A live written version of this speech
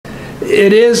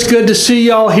It is good to see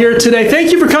y'all here today.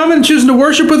 Thank you for coming and choosing to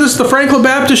worship with us at the Franklin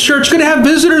Baptist Church. Good to have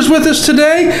visitors with us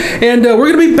today, and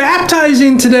we're going to be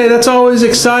baptizing today. That's always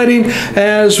exciting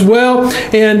as well,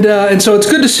 and so it's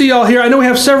good to see y'all here. I know we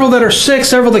have several that are sick,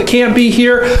 several that can't be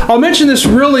here. I'll mention this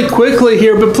really quickly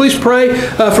here, but please pray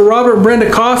for Robert and Brenda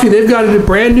Coffey. They've got a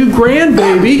brand new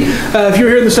grandbaby. If you're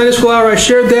here in the Sunday School Hour, I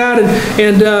shared that,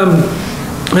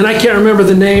 and I can't remember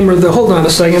the name or the, hold on a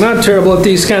second, I'm terrible at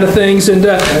these kind of things,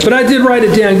 but I did write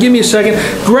it down. Give me a second.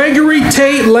 Gregory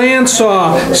Tate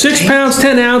Landsaw, 6 pounds,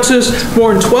 10 ounces,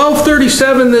 born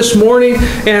 12/37 this morning.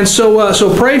 And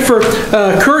so pray for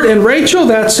Kurt and Rachel,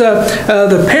 that's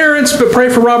the parents, but pray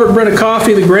for Robert and Brenda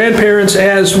Coffey, the grandparents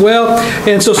as well.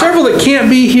 And so several that can't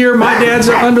be here. My dad's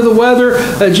under the weather.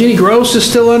 Jeannie Gross is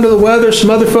still under the weather. Some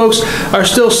other folks are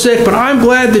still sick, but I'm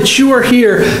glad that you are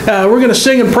here. We're going to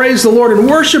sing and praise the Lord and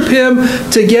worship Him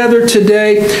together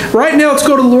today. Right now, let's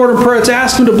go to the Lord in prayer. Let's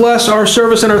ask Him to bless our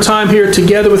service and our time here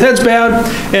together with heads bowed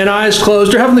and eyes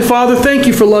closed. Dear Heavenly Father, thank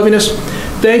you for loving us.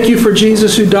 Thank you for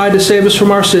Jesus who died to save us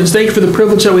from our sins. Thank you for the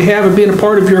privilege that we have of being a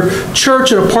part of your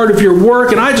church and a part of your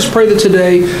work. And I just pray that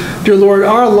today, dear Lord,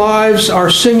 our lives, our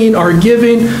singing, our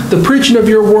giving, the preaching of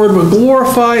your word will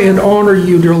glorify and honor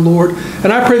you, dear Lord.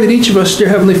 And I pray that each of us, dear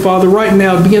Heavenly Father, right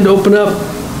now begin to open up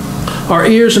our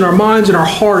ears and our minds and our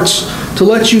hearts to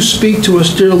let you speak to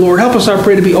us, dear Lord. Help us, I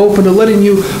pray, to be open to letting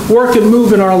you work and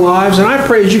move in our lives. And I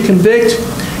pray as you convict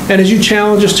and as you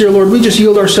challenge us, dear Lord, we just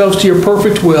yield ourselves to your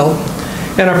perfect will.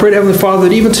 And I pray to Heavenly Father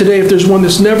that even today, if there's one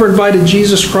that's never invited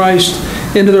Jesus Christ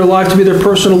into their life to be their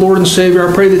personal Lord and Savior,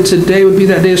 I pray that today would be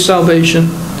that day of salvation.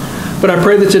 But I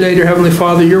pray that today, dear Heavenly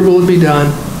Father, your will would be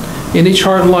done in each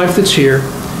heart and life that's here,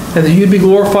 and that you'd be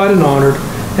glorified and honored.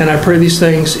 And I pray these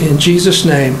things in Jesus'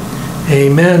 name.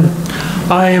 Amen.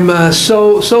 I am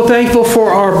so thankful for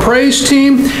our praise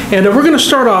team, and we're going to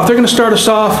start off. They're going to start us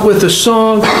off with a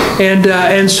song,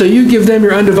 and so you give them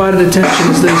your undivided attention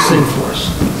as they sing for us.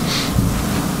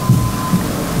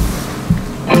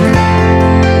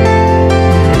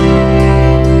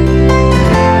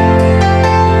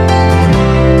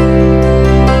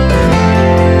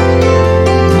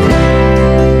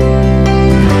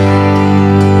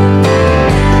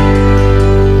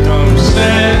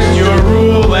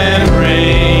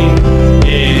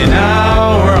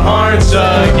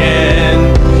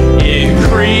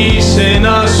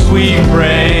 We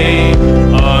pray,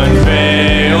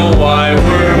 unveil why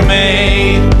we're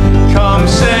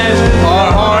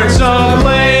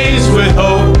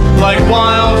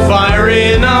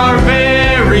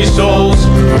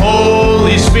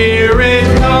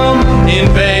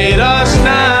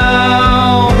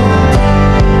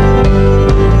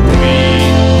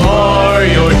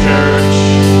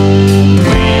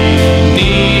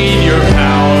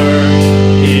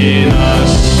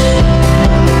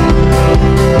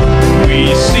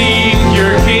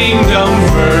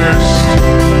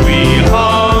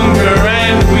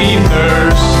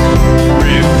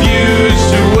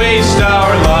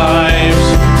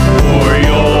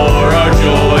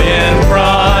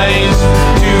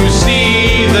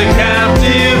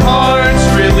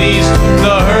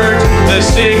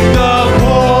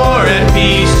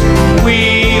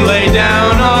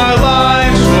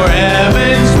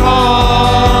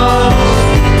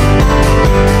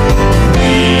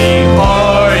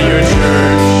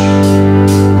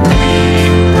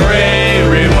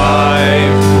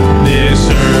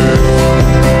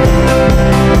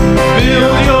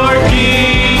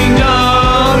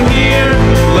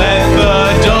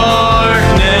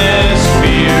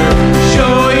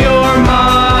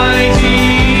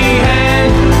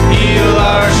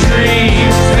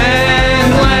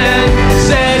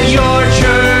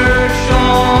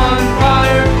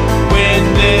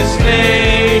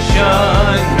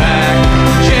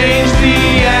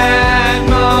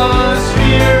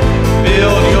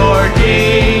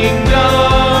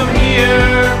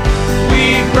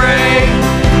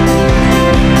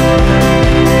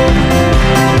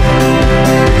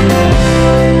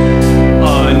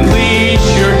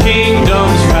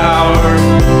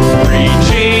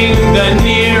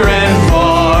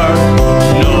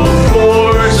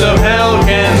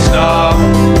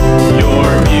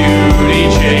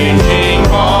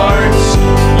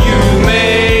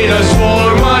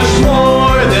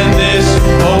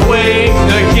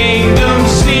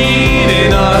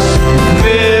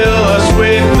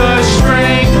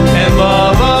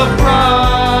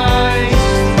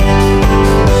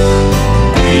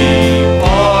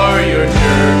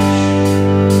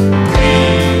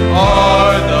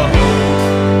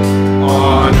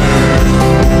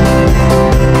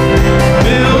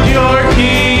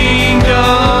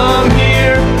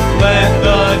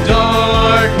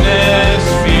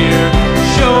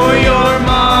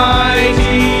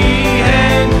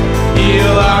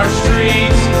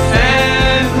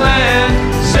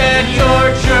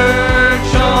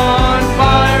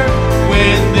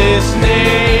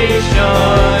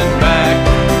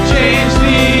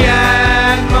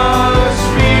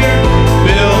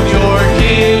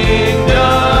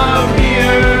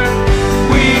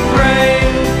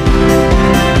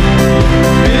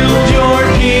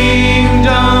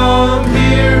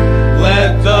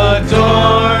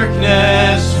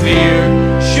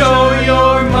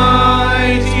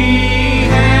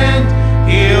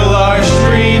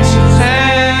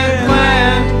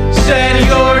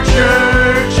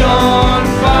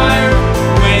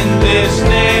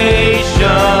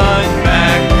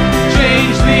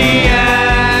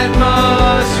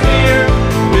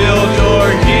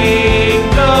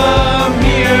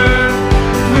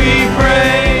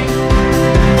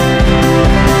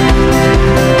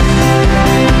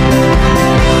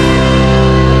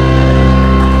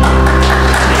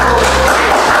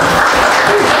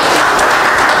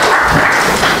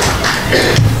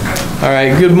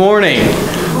morning.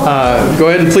 Go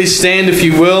ahead and please stand if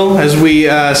you will as we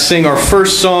sing our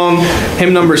first song,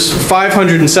 hymn number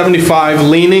 575,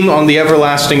 Leaning on the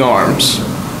Everlasting Arms.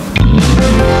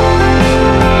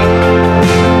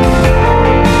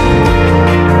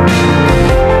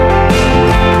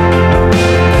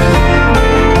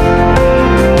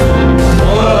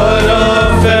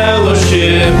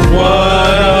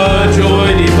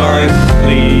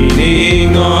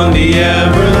 Leaning on the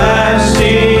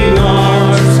everlasting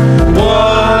arms,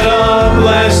 what a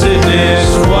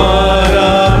blessedness, what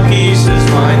a peace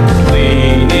is mine.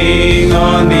 Leaning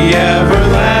on the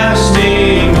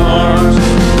everlasting arms,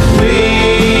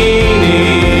 leaning,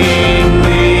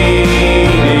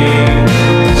 leaning,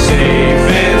 safe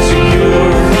and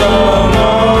secure from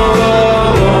all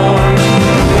alarms.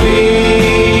 Leaning,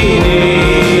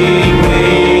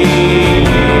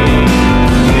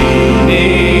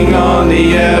 leaning on the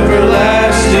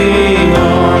everlasting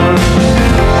arms.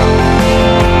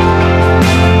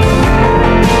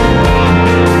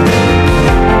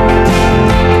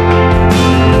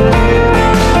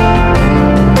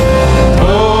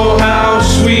 Oh, how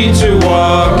sweet to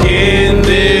walk in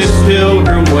this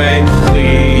pilgrim way,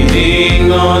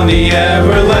 leaning on the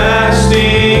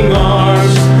everlasting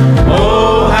arms.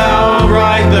 Oh, how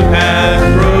bright the path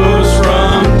grows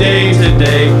from day to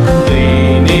day,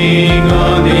 leaning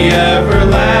on the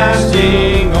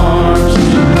everlasting arms.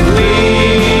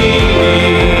 Leaning,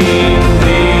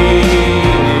 leaning,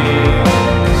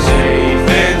 safe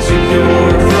and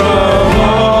secure from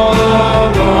all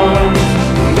alarms.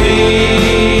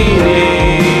 Leaning,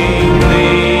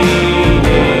 leaning,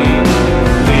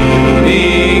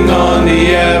 leaning on the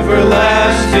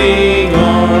everlasting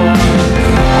arms.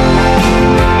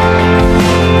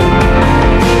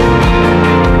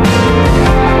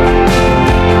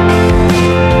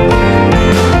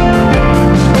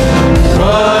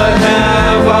 What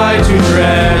have I to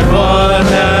dread? What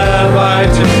have I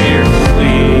to fear?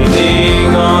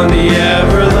 Leaning on the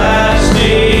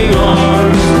everlasting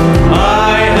arms.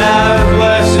 I have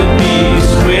blessed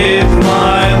peace with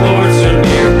my Lord so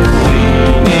near.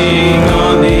 Leaning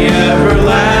on the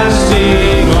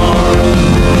everlasting arms.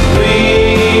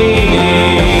 Leaning,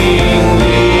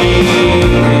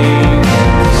 leaning,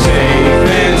 safe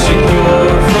and secure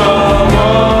from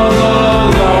all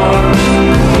alarms.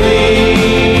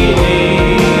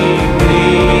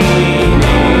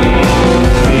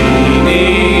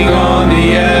 Leaning on the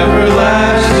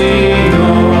everlasting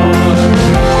arms.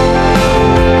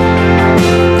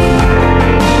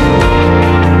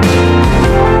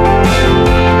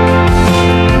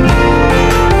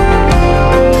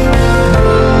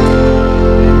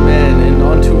 Amen. And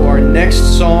on to our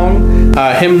next song,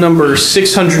 hymn number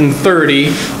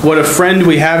 630, What a Friend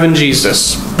We Have in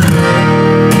Jesus.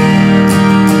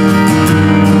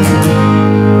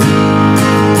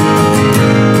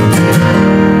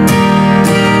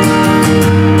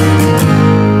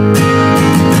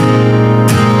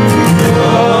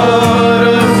 What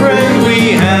a friend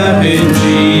we have in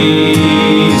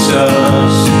Jesus,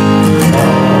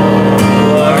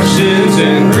 all our sins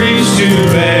and griefs to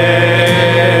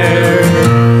bear.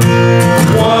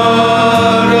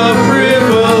 What a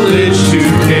privilege to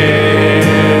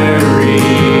carry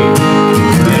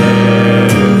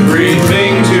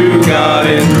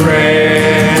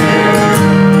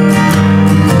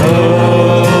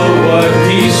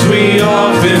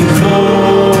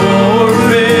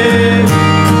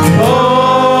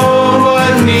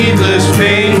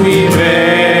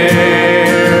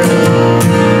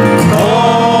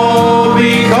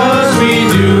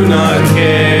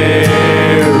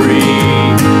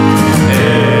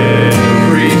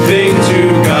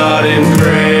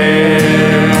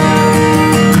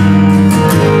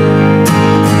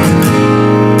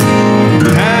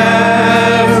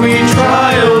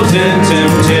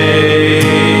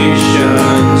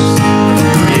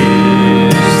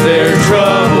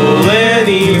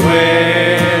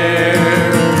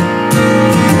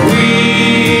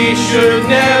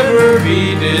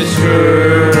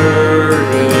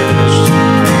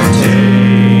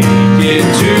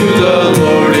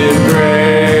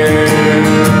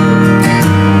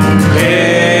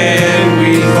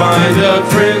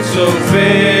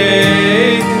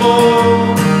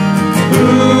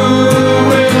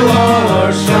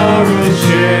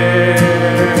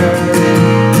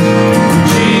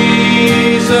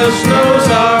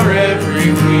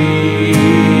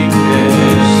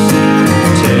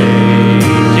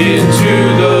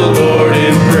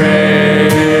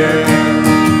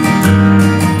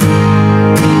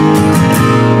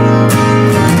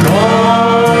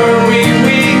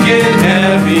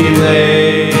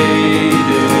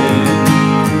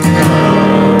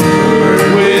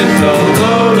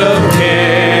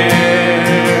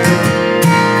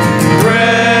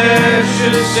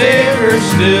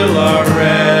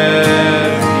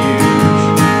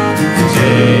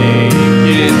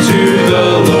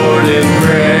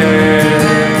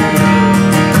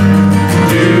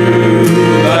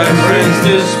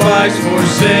lives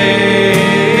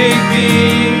forsake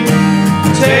thee.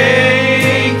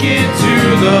 Take it to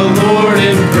the Lord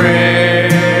in prayer.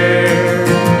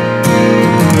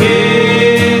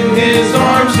 In his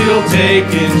arms he'll take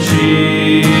and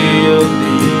shield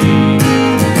thee.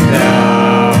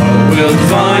 Thou wilt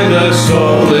find a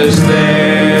solace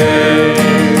there.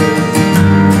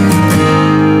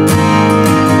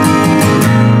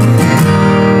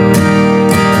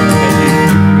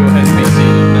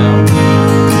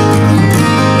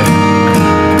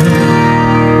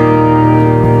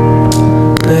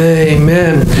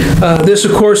 This,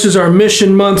 of course, is our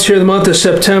mission month here. The month of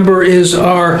September is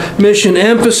our mission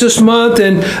emphasis month.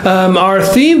 And our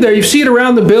theme there, you see it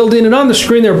around the building and on the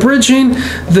screen there, Bridging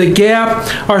the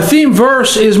Gap. Our theme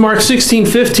verse is Mark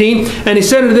 16:15. And he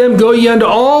said to them, Go ye unto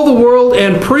all the world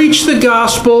and preach the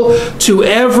gospel to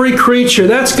every creature.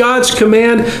 That's God's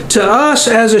command to us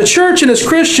as a church and as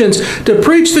Christians, to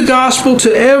preach the gospel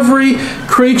to every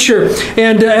creature.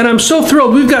 And I'm so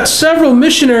thrilled. We've got several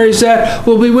missionaries that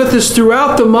will be with us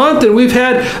throughout the month. And we've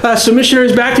had some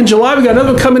missionaries back in July. We got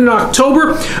another one coming in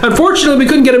October. Unfortunately, we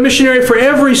couldn't get a missionary for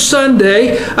every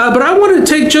Sunday, but I wanted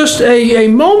to take just a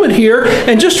moment here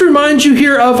and just remind you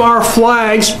here of our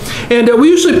flags. And we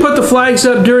usually put the flags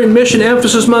up during Mission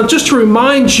Emphasis Month just to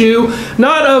remind you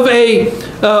not of a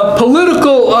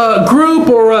political group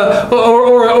or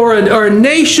a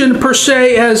nation per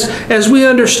se as we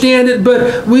understand it,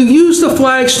 but we use the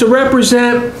flags to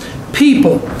represent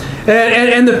people.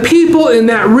 And the people in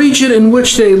that region in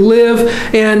which they live.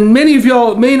 And many of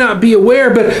y'all may not be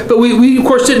aware, but we of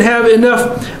course didn't have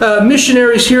enough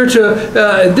missionaries here to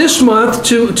this month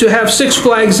to have 6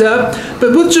 flags up.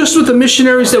 But with the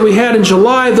missionaries that we had in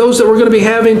July, those that we're going to be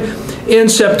having in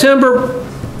September,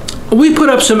 we put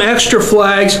up some extra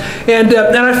flags, and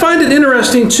I find it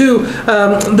interesting too,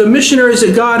 the missionaries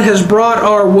that God has brought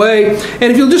our way. And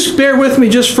if you'll just bear with me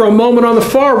just for a moment, on the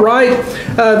far right,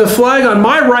 the flag on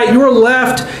my right, your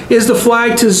left, is the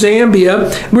flag to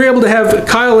Zambia. We're able to have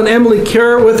Kyle and Emily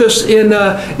Carrot with us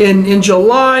in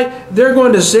July. They're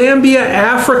going to Zambia,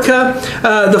 Africa.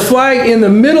 The flag in the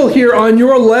middle here on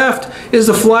your left is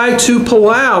the flag to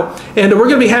Palau. And we're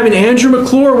going to be having Andrew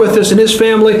McClure with us and his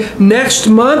family next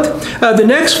month. The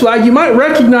next flag, you might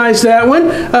recognize that one.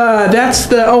 That's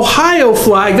the Ohio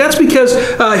flag. That's because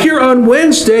here on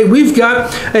Wednesday, we've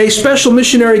got a special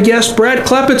missionary guest. Brad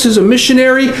Klepitz is a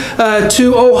missionary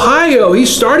to Ohio. He's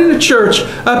starting a church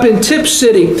up in Tip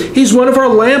City. He's one of our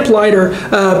Lamplighter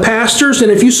pastors.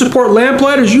 And if you support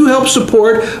Lamplighters, you help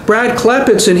support Brad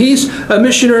Klepitz. And he's a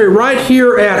missionary right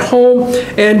here at home.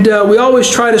 And we always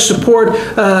try to support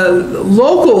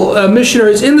local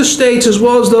missionaries in the States as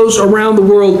well as those around the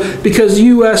world, because the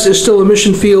U.S. is still a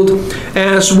mission field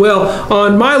as well.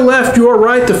 On my left, your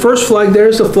right, the first flag there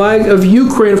is the flag of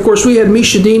Ukraine. Of course, we had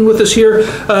Misha Dean with us here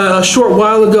a short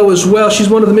while ago as well. She's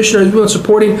one of the missionaries we've been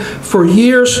supporting for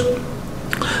years.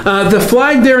 The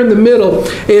flag there in the middle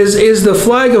is the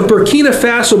flag of Burkina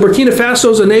Faso. Burkina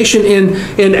Faso is a nation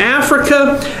in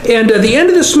Africa. And at the end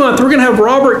of this month, we're going to have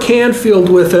Robert Canfield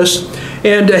with us.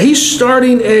 And he's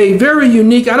starting a very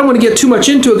unique, I don't want to get too much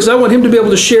into it because I want him to be able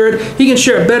to share it. He can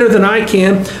share it better than I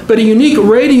can. But a unique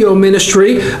radio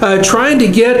ministry trying to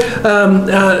get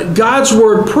God's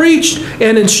word preached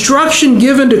and instruction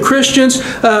given to Christians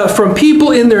from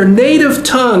people in their native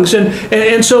tongues.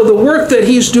 And so the work that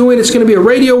he's doing, it's going to be a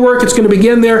radio work. It's going to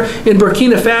begin there in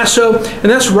Burkina Faso. And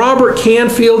that's Robert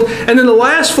Canfield. And then the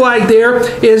last flag there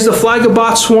is the flag of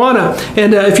Botswana.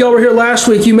 And if y'all were here last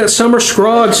week, you met Summer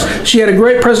Scroggs. She had a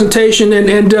great presentation,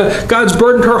 and God's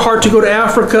burdened her heart to go to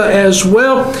Africa as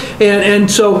well.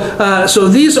 And so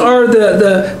these are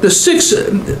the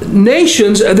 6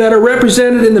 nations that are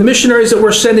represented in the missionaries that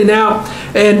we're sending out,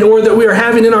 or that we are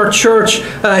having in our church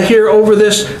here over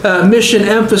this mission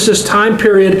emphasis time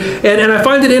period. And I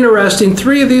find it interesting.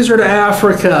 3 of these are to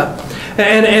Africa.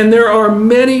 And there are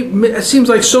many, it seems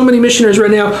like so many missionaries right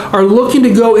now are looking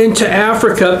to go into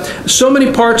Africa. So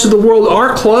many parts of the world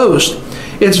are closed.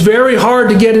 It's very hard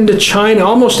to get into China,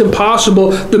 almost impossible.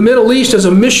 The Middle East, as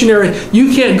a missionary,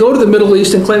 you can't go to the Middle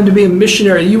East and claim to be a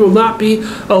missionary. You will not be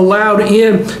allowed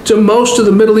in to most of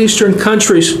the Middle Eastern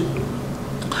countries.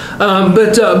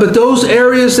 But those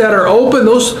areas that are open,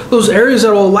 those areas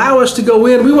that will allow us to go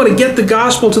in, we want to get the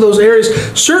gospel to those areas,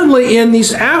 certainly in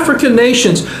these African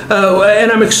nations.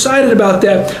 And I'm excited about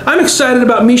that. I'm excited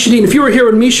about Misha Dean. If you were here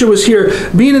when Misha was here,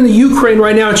 being in the Ukraine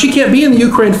right now, and she can't be in the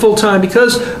Ukraine full time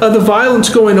because of the violence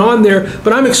going on there,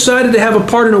 but I'm excited to have a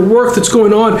part in a work that's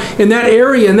going on in that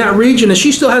area, in that region, and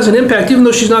she still has an impact. Even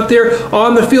though she's not there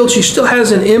on the field, she still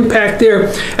has an impact there,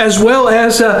 as well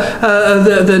as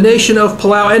the nation of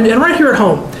Palau. And right here at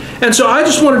home. And so I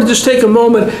just wanted to just take a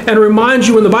moment and remind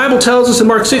you, when the Bible tells us in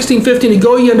Mark 16:15 to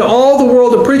go ye into all the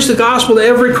world to preach the gospel to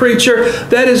every creature,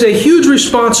 that is a huge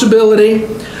responsibility.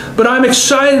 But I'm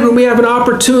excited when we have an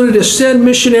opportunity to send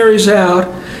missionaries out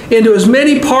into as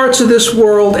many parts of this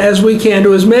world as we can,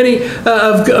 to as many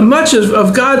much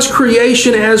of God's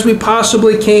creation as we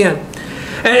possibly can.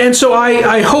 And so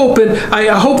I hope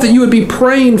that you would be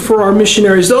praying for our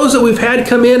missionaries, those that we've had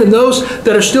come in and those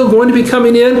that are still going to be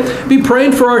coming in. Be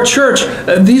praying for our church.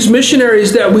 These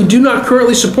missionaries that we do not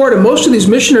currently support, and most of these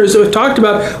missionaries that we've talked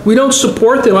about, we don't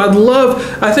support them. I'd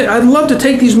love to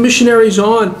take these missionaries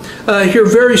on here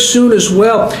very soon as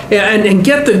well, and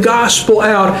get the gospel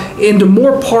out into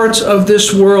more parts of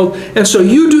this world. And so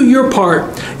you do your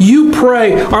part. You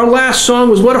pray. Our last song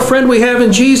was "What a Friend We Have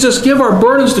in Jesus." Give our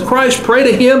burdens to Christ. Pray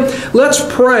to Him. Let's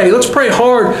pray. Let's pray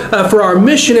hard for our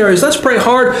missionaries. Let's pray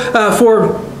hard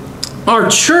for our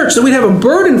church, that we'd have a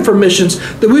burden for missions,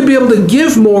 that we'd be able to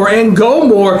give more and go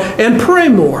more and pray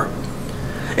more.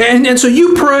 And so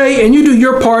you pray and you do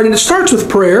your part, and it starts with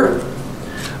prayer,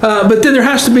 but then there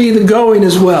has to be the going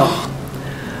as well.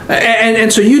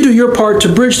 And so you do your part to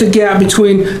bridge the gap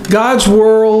between God's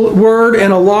word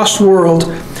and a lost world.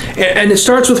 And it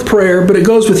starts with prayer, but it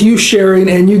goes with you sharing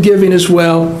and you giving as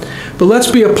well. But let's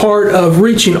be a part of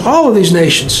reaching all of these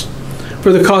nations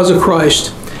for the cause of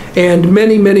Christ, and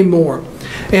many, many more.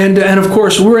 And of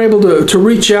course, we're able to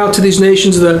reach out to these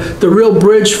nations. The real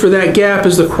bridge for that gap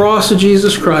is the cross of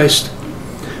Jesus Christ.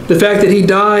 The fact that He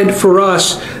died for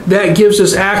us, that gives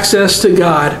us access to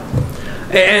God.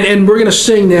 And we're going to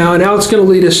sing now, and Alec's going to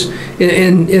lead us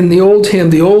in the old hymn,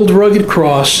 "The Old Rugged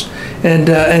Cross," and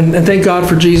thank God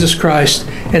for Jesus Christ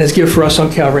and His gift for us on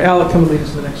Calvary. Alec, come and lead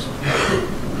us to the next one.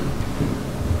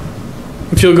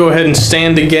 If you'll go ahead and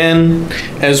stand again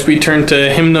as we turn to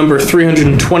hymn number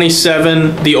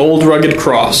 327, "The Old Rugged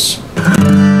Cross."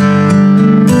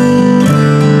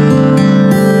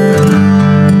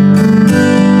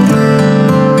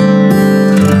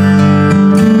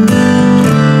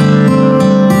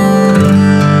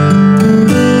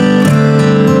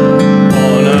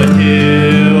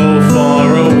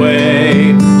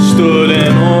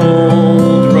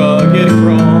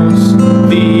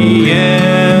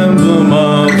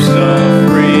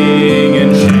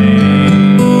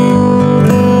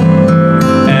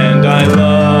 And I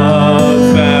love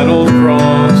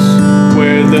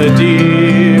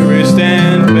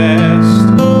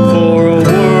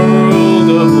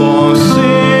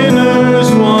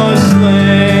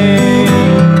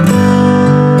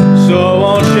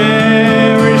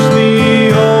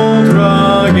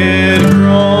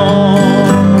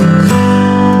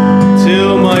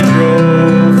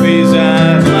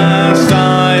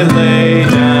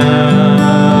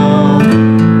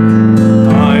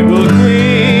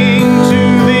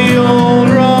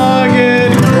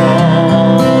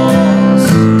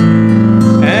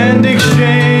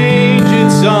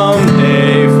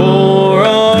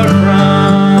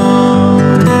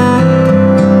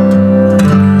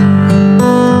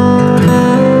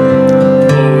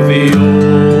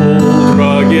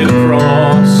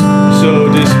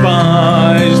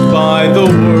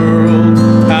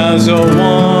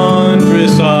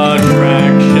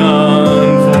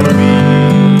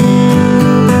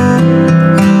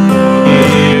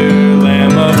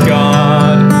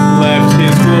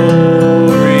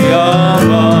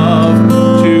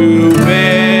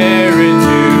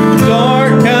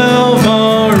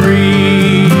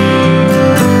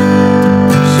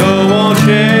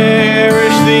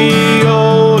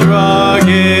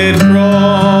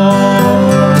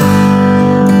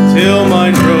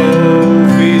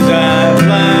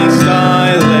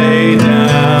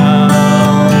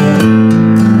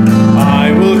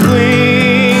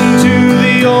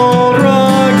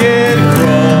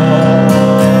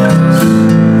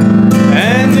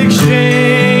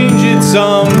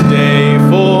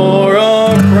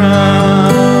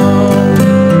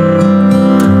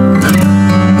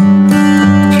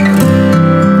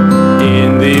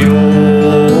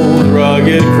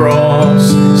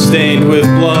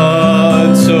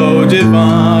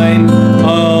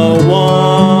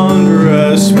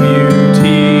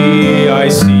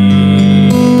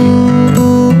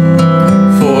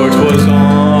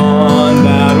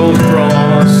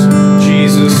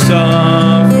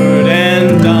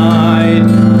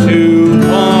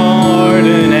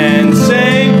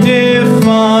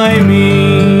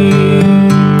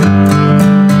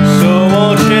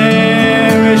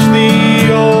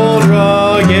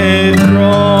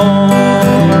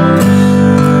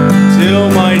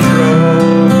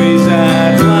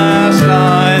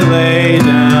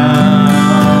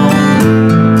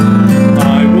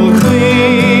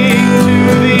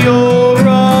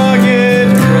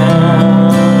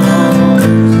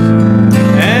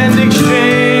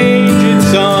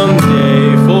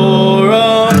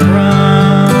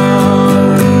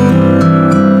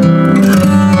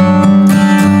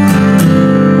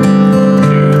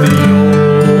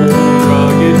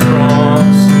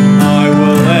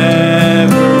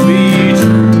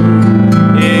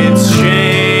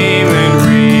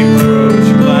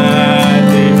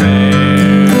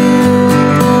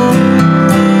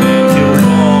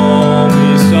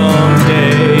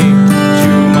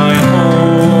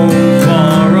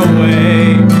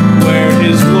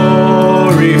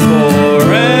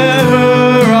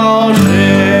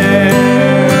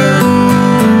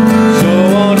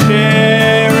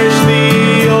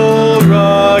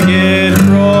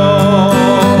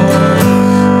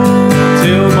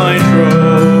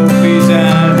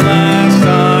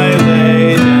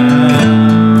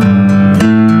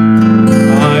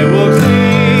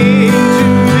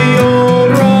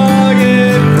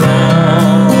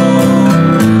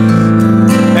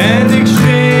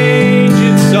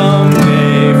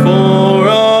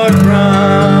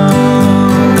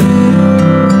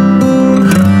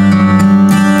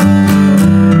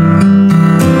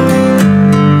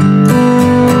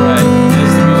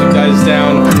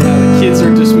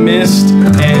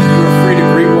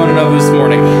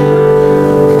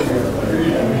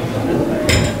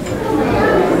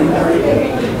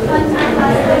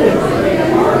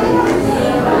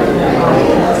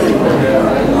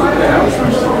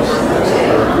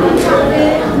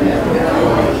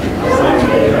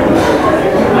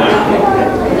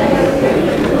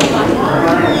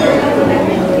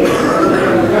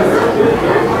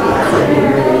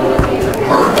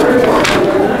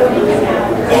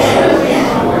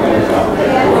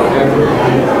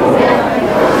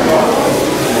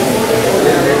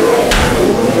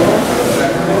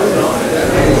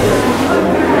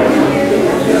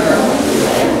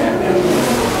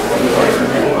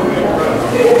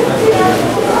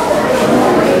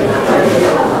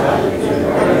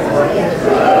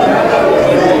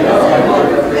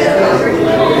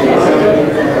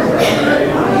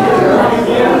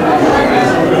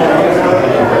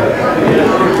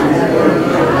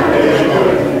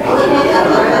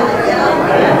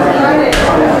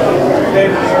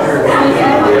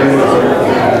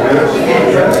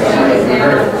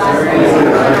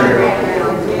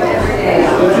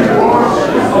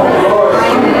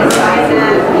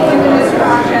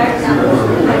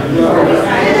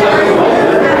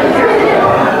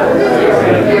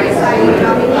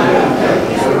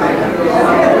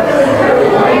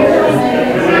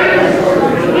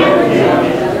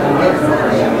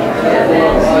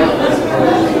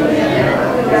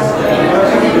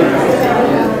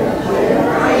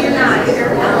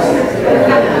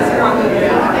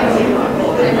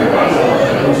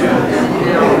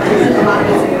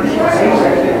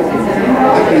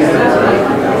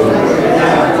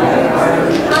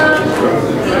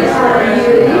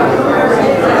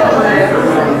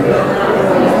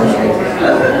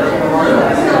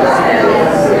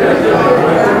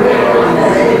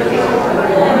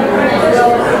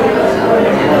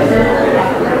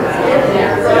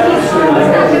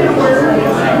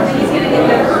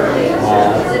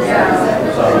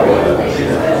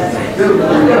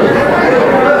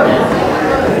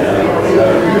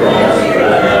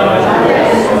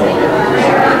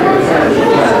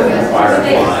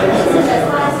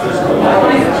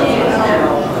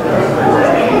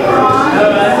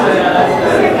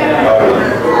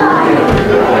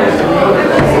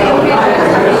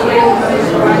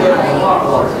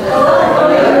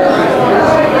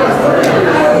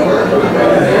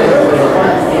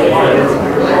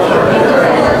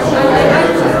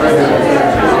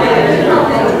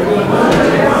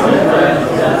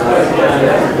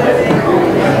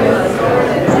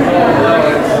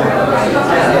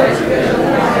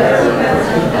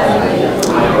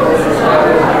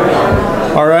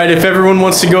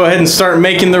wants to go ahead and start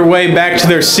making their way back to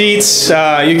their seats,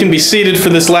 you can be seated for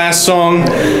this last song,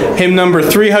 hymn number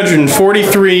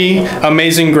 343,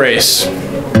 Amazing Grace.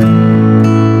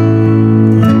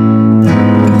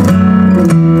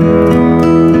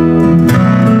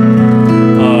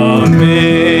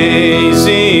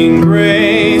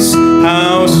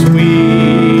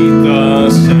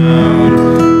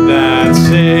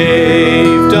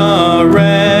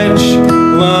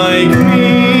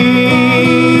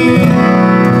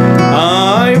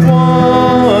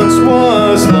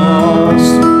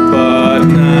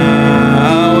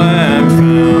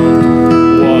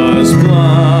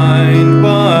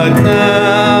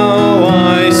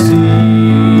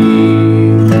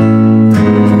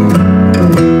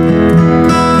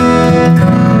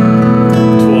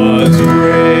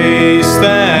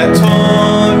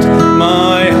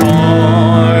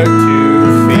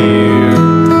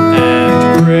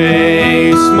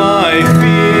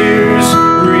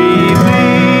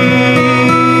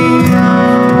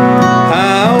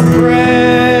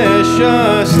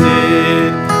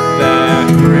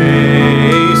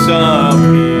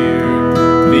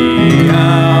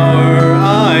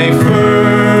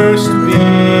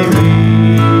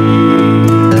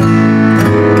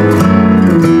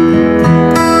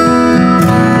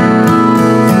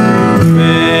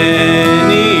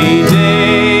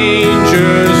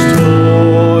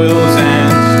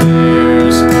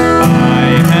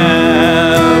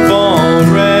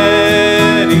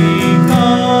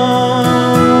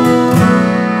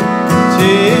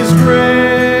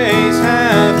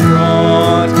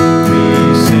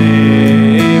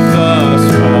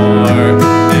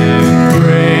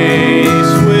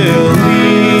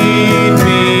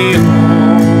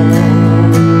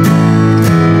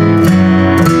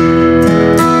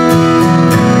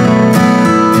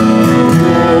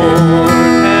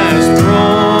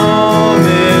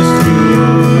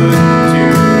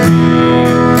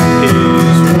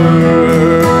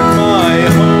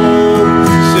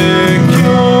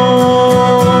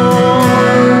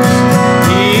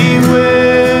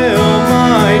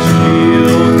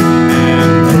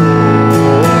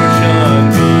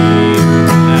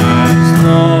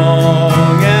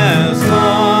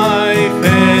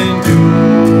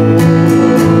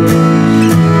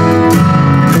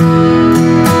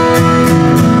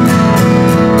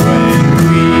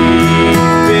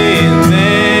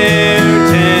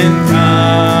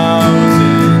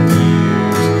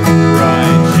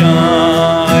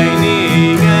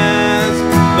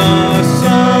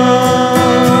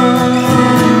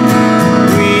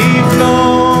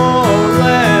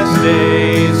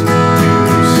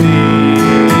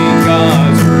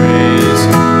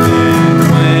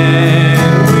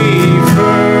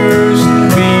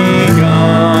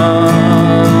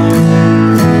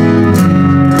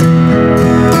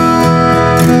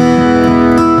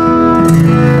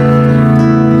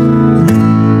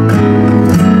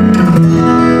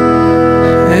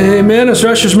 As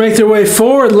ushers make their way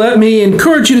forward, let me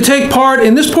encourage you to take part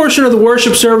in this portion of the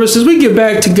worship service as we give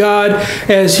back to God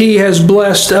as He has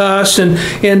blessed us.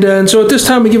 And so at this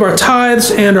time we give our tithes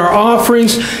and our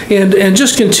offerings and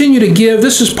just continue to give.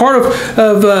 This is part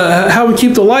of how we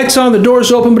keep the lights on, the doors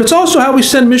open, but it's also how we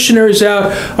send missionaries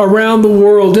out around the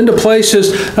world into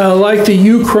places like the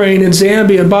Ukraine and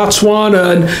Zambia and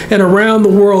Botswana and around the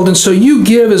world. And so you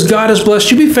give as God has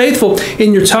blessed you. Be faithful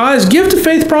in your tithes. Give to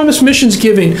Faith Promise Missions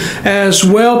Giving as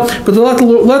well. But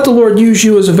let the Lord use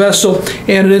you as a vessel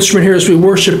and an instrument here as we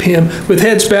worship Him with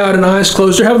heads bowed and eyes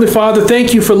closed. Dear Heavenly Father,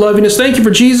 thank you for loving us. Thank you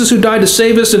for Jesus who died to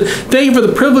save us. And thank you for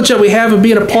the privilege that we have of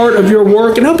being a part of your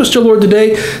work. And help us, dear Lord,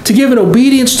 today to give in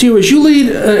obedience to you as you lead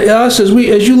us, as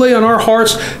you lay on our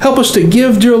hearts. Help us to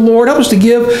give, dear Lord. Help us to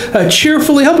give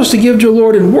cheerfully. Help us to give, dear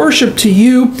Lord, in worship to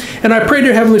you. And I pray,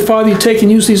 dear Heavenly Father, you take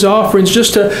and use these offerings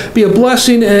just to be a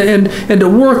blessing and to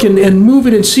work and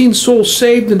moving and seeing souls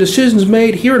saved and decisions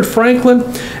made here in Franklin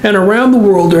and around the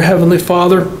world, dear Heavenly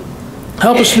Father.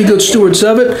 Help us to be good stewards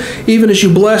of it, even as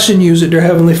you bless and use it, dear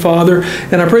Heavenly Father.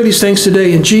 And I pray these things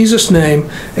today in Jesus' name.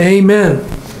 Amen.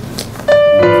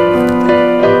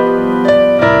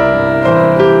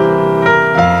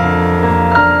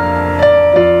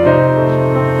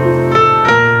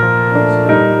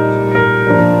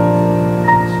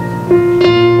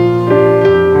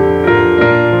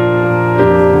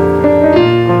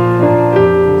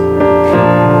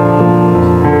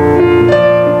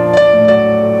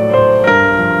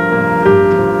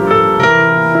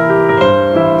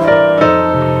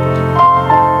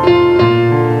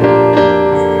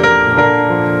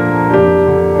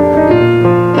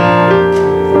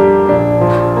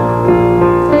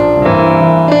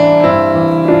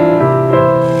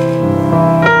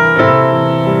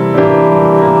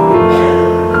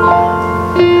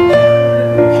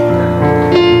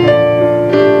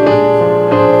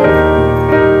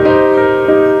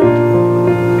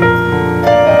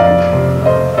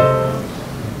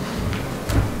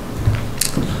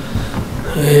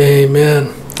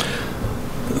 Amen.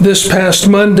 This past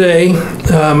Monday,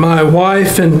 my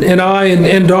wife and I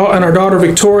and our daughter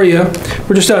Victoria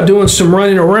were just out doing some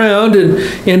running around,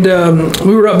 and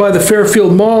we were up by the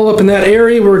Fairfield Mall up in that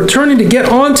area. We were turning to get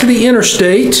onto the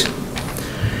interstate,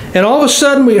 and all of a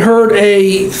sudden we heard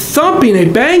a thumping, a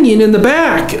banging in the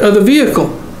back of the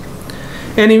vehicle.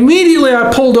 And immediately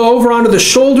I pulled over onto the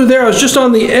shoulder there. I was just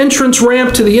on the entrance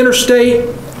ramp to the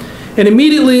interstate. And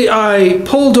immediately I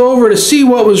pulled over to see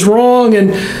what was wrong,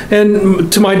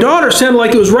 and to my daughter, it sounded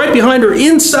like it was right behind her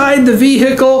inside the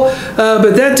vehicle,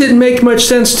 but that didn't make much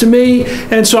sense to me.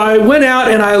 And so I went out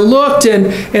and I looked, and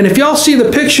if y'all see the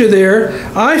picture there,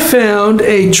 I found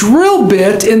a drill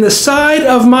bit in the side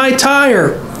of my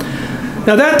tire.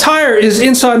 Now that tire is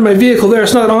inside my vehicle there.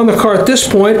 It's not on the car at this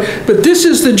point, but this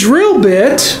is the drill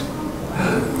bit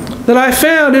that I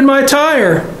found in my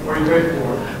tire. What are you paid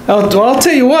for? I'll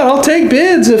tell you what, I'll take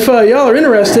bids if y'all are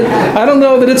interested. I don't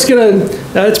know that it's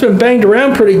it's been banged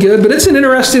around pretty good, but it's an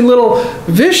interesting little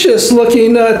vicious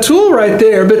looking tool right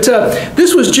there. But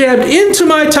this was jabbed into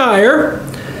my tire.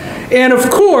 And of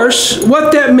course,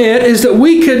 what that meant is that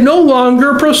we could no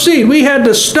longer proceed. We had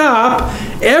to stop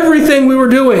everything we were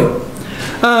doing.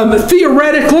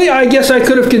 Theoretically, I guess I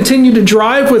could have continued to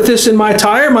drive with this in my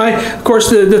tire. Of course,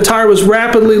 the tire was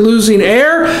rapidly losing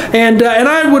air, and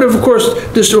I would have, of course,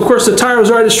 the tire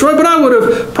was already destroyed, but I would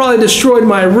have probably destroyed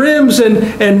my rims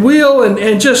and wheel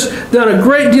and just done a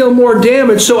great deal more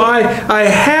damage. So I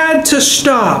had to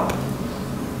stop.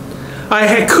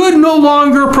 I could no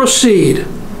longer proceed.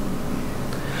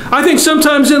 I think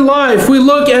sometimes in life we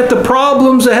look at the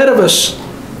problems ahead of us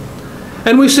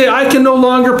and we say, I can no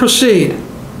longer proceed.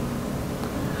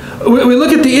 We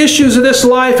look at the issues of this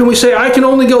life and we say, I can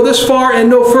only go this far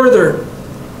and no further.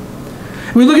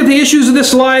 We look at the issues of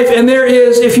this life and there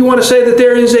is, if you want to say that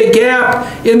there is a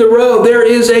gap in the road, there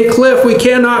is a cliff we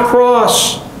cannot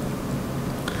cross.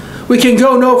 We can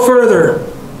go no further.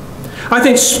 I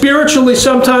think spiritually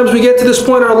sometimes we get to this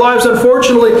point in our lives,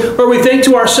 unfortunately, where we think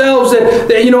to ourselves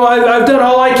that I've done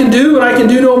all I can do and I can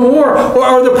do no more,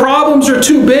 or the problems are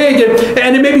too big,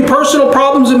 and it may be personal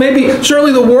problems, and maybe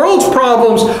certainly the world's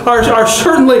problems are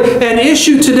certainly an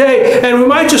issue today, and we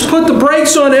might just put the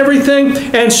brakes on everything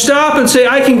and stop and say,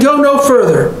 I can go no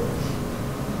further.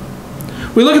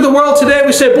 We look at the world today and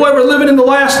we say, boy, we're living in the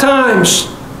last times.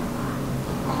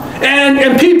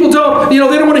 And people don't, they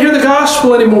don't want to hear the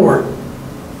gospel anymore.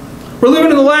 We're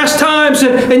living in the last times,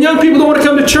 and young people don't want to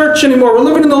come to church anymore. We're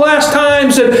living in the last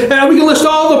times, and we can list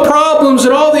all the problems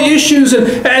and all the issues,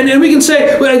 and we can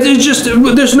say,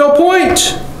 there's no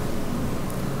point.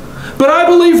 But I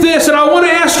believe this, and I want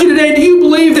to ask you today, do you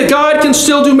believe that God can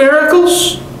still do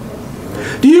miracles?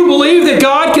 Do you believe that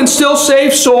God can still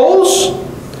save souls?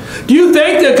 Do you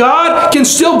think that God can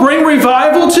still bring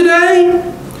revival today?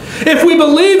 If we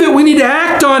believe it, we need to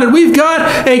act on it. We've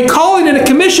got a calling and a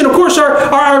commission. Of course,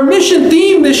 our mission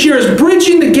theme this year is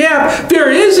bridging the gap.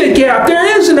 There is a gap. There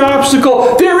is an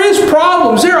obstacle. There is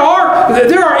problems. There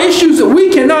are issues that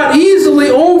we cannot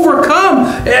easily overcome.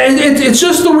 It's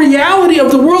just the reality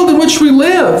of the world in which we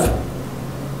live.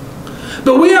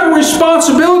 But we have a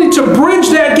responsibility to bridge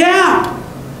that gap.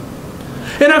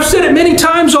 And I've said it many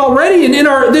times already in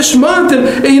this month, and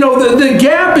the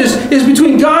gap is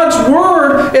between God's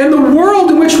Word and the world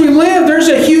in which we live. There's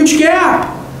a huge gap.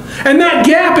 And that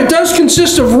gap, it does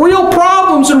consist of real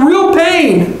problems and real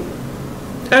pain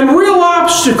and real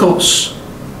obstacles.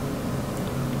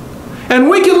 And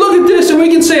we can look at this and we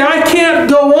can say, I can't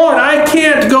go on. I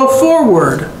can't go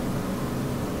forward.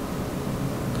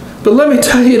 But let me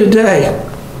tell you today,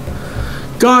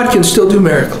 God can still do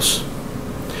miracles.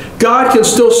 God can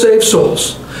still save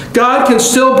souls. God can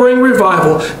still bring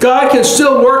revival. God can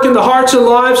still work in the hearts and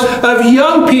lives of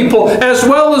young people as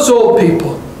well as old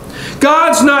people.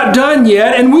 God's not done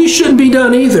yet, and we shouldn't be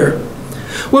done either.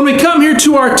 When we come here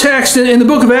to our text in the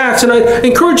book of Acts, and I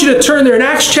encourage you to turn there in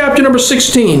Acts chapter number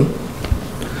 16,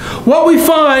 what we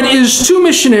find is two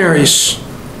missionaries,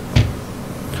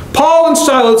 Paul and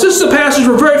Silas. This is a passage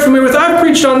we're very familiar with. I've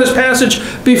preached on this passage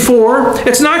before.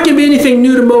 It's not going to be anything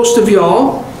new to most of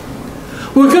y'all.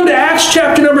 When we come to Acts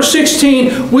chapter number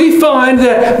 16, we find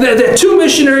that two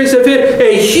missionaries have hit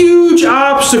a huge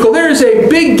obstacle. There is a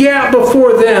big gap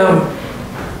before them.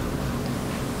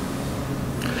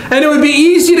 And it would be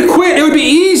easy to quit. It would be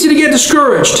easy to get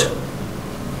discouraged.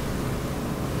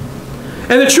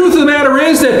 And the truth of the matter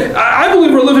is that I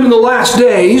believe we're living in the last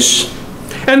days.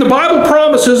 And the Bible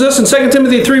promises us in 2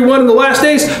 Timothy 3:1, in the last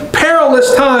days, perilous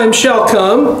perilous times shall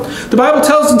come. The Bible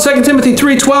tells in 2 Timothy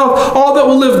 3:12, all that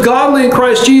will live godly in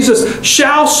Christ Jesus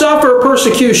shall suffer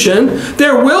persecution.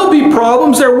 There will be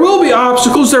problems, there will be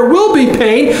obstacles, there will be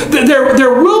pain,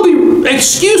 there will be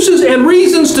excuses and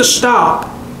reasons to stop.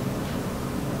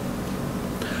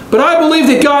 But I believe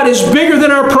that God is bigger than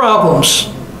our problems.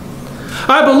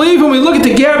 I believe when we look at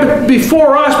the gap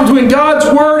before us between God's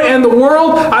Word and the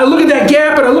world, I look at that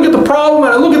gap and I look at the problem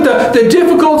and I look at the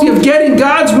difficulty of getting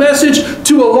God's message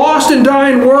to a lost and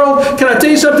dying world. Can I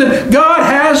tell you something? God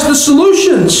has the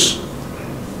solutions.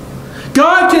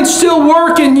 God can still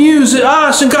work and use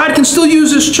us, and God can still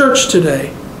use His church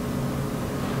today.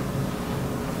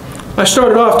 I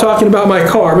started off talking about my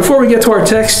car. Before we get to our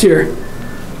text here,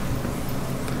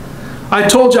 I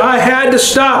told you I had to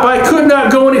stop. I could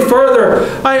not go any further.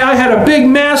 I had a big,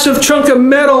 massive chunk of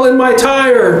metal in my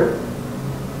tire.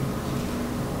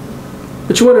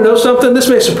 But you want to know something? This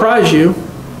may surprise you.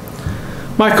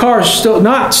 My car is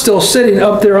still sitting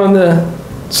up there on the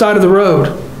side of the road.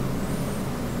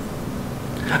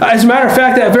 As a matter of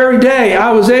fact, that very day,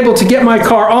 I was able to get my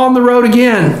car on the road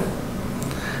again.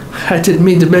 I didn't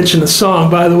mean to mention the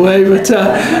song, by the way, but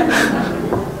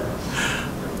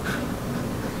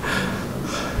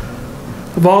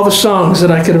of all the songs that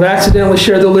I could have accidentally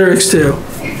shared the lyrics to,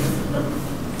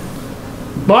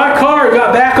 my car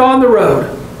got back on the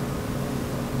road.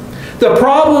 The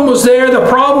problem was there. The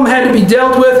problem had to be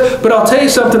dealt with. But I'll tell you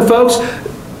something, folks.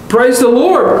 Praise the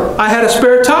Lord. I had a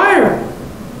spare tire.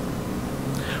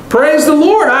 Praise the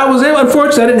Lord. I was able,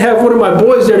 unfortunately, I didn't have one of my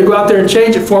boys there to go out there and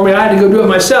change it for me. I had to go do it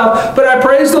myself. But I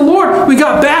praise the Lord. We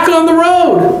got back on the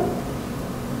road.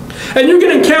 And you're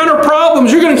going to encounter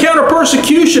problems. You're going to encounter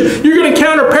persecution. You're going to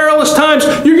encounter perilous times.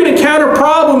 You're going to encounter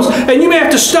problems. And you may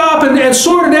have to stop and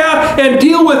sort it out and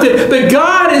deal with it. But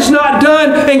God is not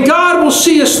done, and God will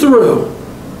see us through.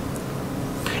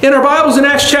 In our Bibles in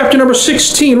Acts chapter number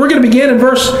 16, we're going to begin in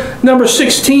verse number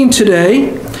 16 today.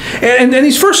 And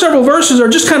these first several verses are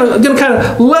just going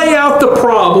to lay out the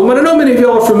problem. And I know many of you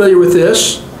all are familiar with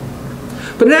this.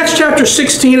 But in Acts chapter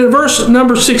 16 and verse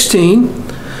number 16,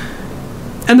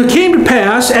 and it came to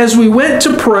pass, as we went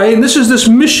to pray, and this is this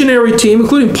missionary team,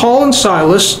 including Paul and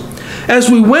Silas, as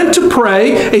we went to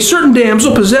pray, a certain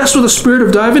damsel possessed with a spirit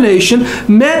of divination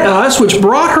met us, which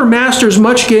brought her masters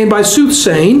much gain by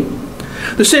soothsaying.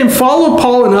 The same followed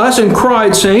Paul and us, and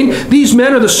cried, saying, These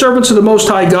men are the servants of the Most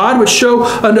High God, which show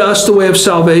unto us the way of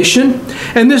salvation.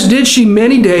 And this did she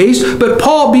many days. But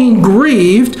Paul, being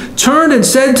grieved, turned and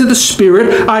said to the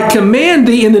spirit, I command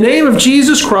thee in the name of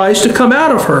Jesus Christ to come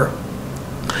out of her.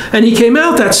 And he came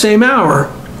out that same hour.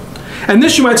 And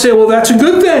this you might say, well, that's a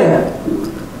good thing.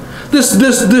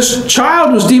 This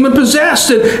child was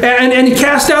demon-possessed, and he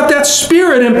cast out that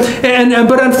spirit.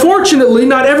 But unfortunately,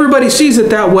 not everybody sees it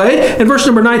that way. In verse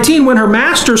number 19, when her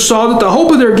masters saw that the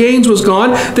hope of their gains was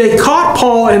gone, they caught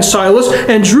Paul and Silas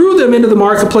and drew them into the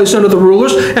marketplace under the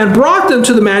rulers and brought them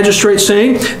to the magistrates,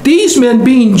 saying, These men,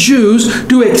 being Jews,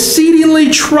 do exceedingly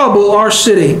trouble our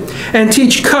city, and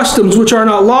teach customs which are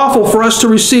not lawful for us to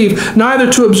receive, neither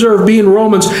to observe, being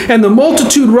Romans. And the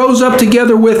multitude rose up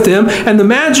together with them, and the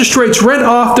magistrates rent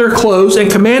off their clothes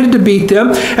and commanded to beat them.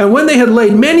 And when they had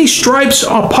laid many stripes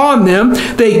upon them,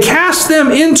 they cast them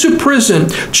into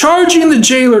prison, charging the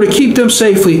jailer to keep them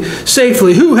safely,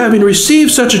 who, having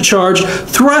received such a charge,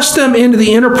 thrust them into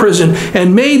the inner prison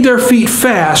and made their feet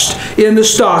fast in the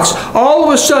stocks. All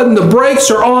of a sudden, the brakes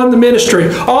are on the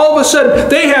ministry. All of a sudden,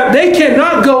 they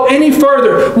cannot go any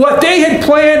further. What they had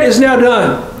planned is now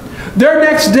done. Their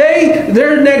next day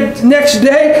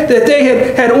that they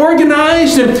had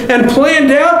organized and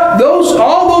planned out,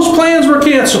 all those plans were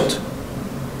canceled.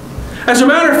 As a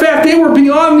matter of fact, they were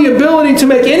beyond the ability to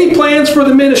make any plans for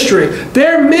the ministry.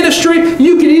 Their ministry,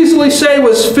 you could easily say,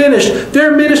 was finished.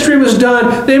 Their ministry was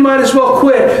done. They might as well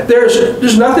quit.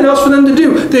 There's nothing else for them to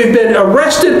do. They've been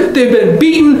arrested. They've been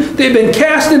beaten. They've been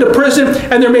cast into prison.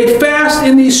 And they're made fast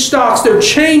in these stocks. They're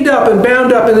chained up and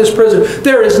bound up in this prison.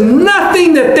 There is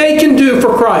nothing that they can do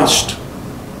for Christ.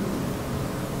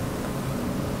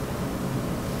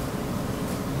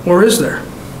 Or is there?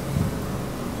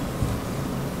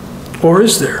 Or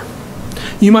is there?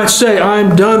 You might say,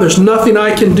 I'm done. There's nothing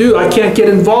I can do. I can't get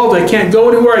involved. I can't go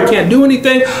anywhere. I can't do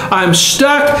anything. I'm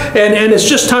stuck, and it's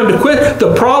just time to quit.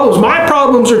 The problems, my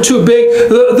problems are too big.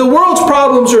 The world's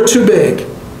problems are too big.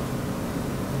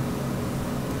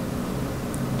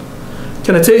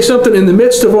 Can I tell you something? In the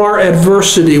midst of our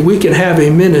adversity, we can have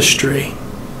a ministry.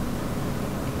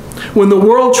 When the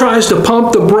world tries to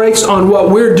pump the brakes on what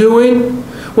we're doing,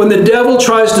 when the devil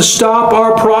tries to stop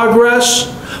our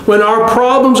progress, when our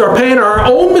problems, our pain, our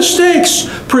own mistakes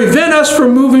prevent us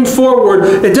from moving forward,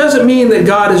 it doesn't mean that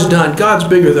God is done. God's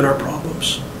bigger than our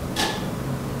problems.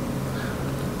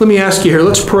 Let me ask you here,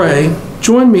 let's pray.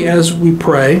 Join me as we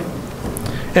pray.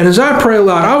 And as I pray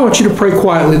aloud, I want you to pray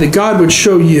quietly that God would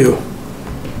show you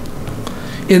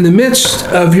in the midst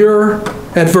of your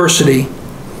adversity.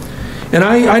 And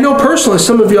I know personally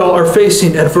some of y'all are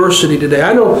facing adversity today.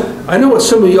 I know what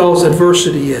some of y'all's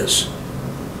adversity is.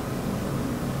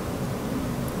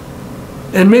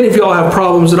 And many of y'all have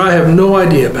problems that I have no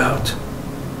idea about.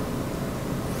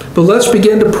 But let's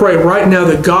begin to pray right now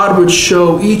that God would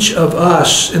show each of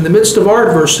us in the midst of our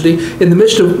adversity, in the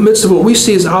midst of what we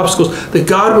see as obstacles, that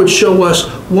God would show us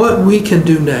what we can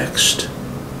do next.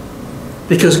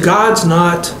 Because God's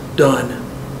not done.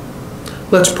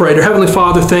 Let's pray. Dear Heavenly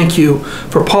Father, thank you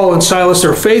for Paul and Silas,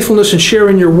 their faithfulness in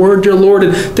sharing your word, dear Lord.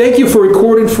 And thank you for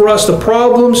recording for us the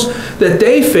problems that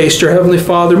they faced, dear Heavenly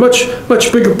Father. Much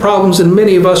bigger problems than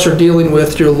many of us are dealing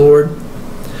with, dear Lord.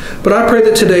 But I pray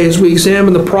that today as we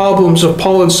examine the problems of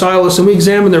Paul and Silas and we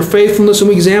examine their faithfulness and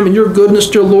we examine your goodness,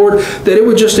 dear Lord, that it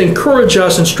would just encourage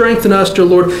us and strengthen us, dear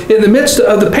Lord, in the midst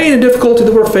of the pain and difficulty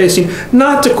that we're facing,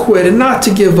 not to quit and not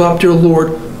to give up, dear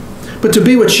Lord, but to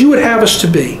be what you would have us to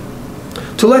be.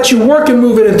 To let you work and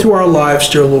move in and through our lives,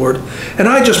 dear Lord. And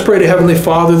I just pray to Heavenly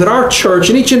Father that our church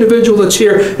and each individual that's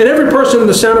here and every person in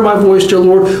the sound of my voice, dear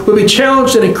Lord, will be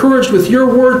challenged and encouraged with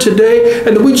your word today,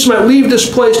 and that we just might leave this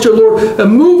place, dear Lord,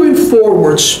 moving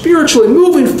forward, spiritually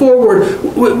moving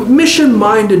forward,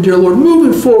 mission-minded, dear Lord,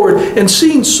 moving forward and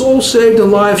seeing souls saved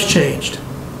and lives changed.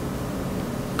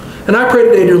 And I pray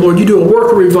today, dear Lord, you do a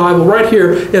work of revival right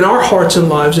here in our hearts and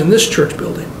lives in this church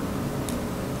building.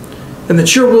 And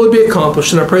that your will be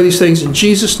accomplished. And I pray these things in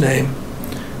Jesus' name.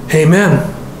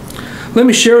 Amen. Let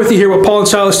me share with you here what Paul and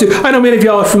Silas do. I know many of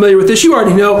y'all are familiar with this. You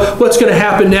already know what's going to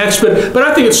happen next. But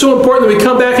I think it's so important that we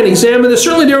come back and examine this.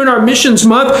 Certainly during our missions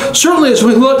month. Certainly as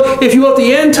we look, if you will, at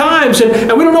the end times.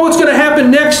 And we don't know what's going to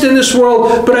happen next in this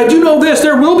world. But I do know this.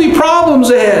 There will be problems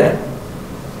ahead.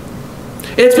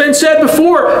 It's been said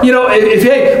before, you know,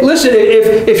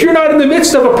 if you're not in the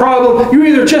midst of a problem, you're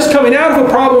either just coming out of a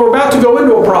problem or about to go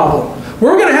into a problem.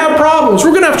 We're going to have problems.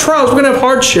 We're going to have trials. We're going to have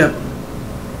hardship.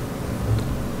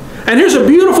 And here's a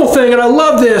beautiful thing, and I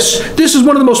love this. This is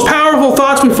one of the most powerful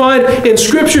thoughts we find in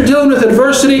Scripture dealing with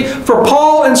adversity. For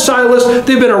Paul and Silas,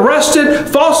 they've been arrested,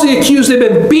 falsely accused, they've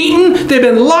been beaten, they've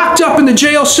been locked up in the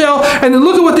jail cell. And then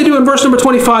look at what they do in verse number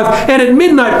 25. And at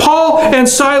midnight, Paul and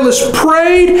Silas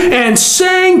prayed and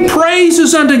sang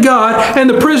praises unto God, and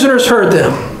the prisoners heard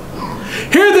them.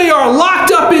 Here they are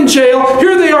locked up in jail.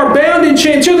 Here they are bound in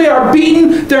chains. Here they are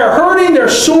beaten. They're hurting. They're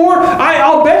sore.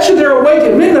 I'll bet you they're awake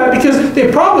at midnight because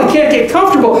they probably can't get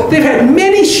comfortable. They've had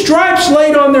many stripes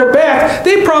laid on their back.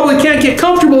 They probably can't get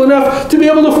comfortable enough to be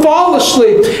able to fall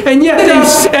asleep. And yet,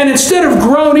 instead of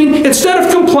groaning, instead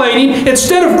of complaining,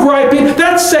 instead of griping,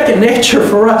 that's second nature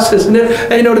for us, isn't it?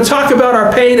 And, you know, to talk about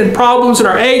our pain and problems and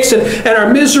our aches and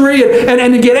our misery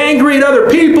and to get angry at other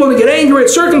people and to get angry at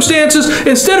circumstances,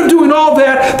 instead of doing all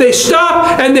that, they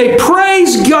stop and they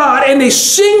praise God and they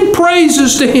sing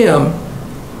praises to Him.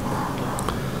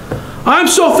 I'm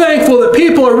so thankful that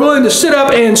people are willing to sit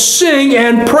up and sing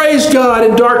and praise God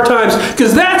in dark times,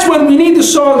 because that's when we need the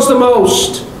songs the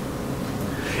most.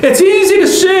 It's easy to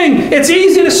sing. It's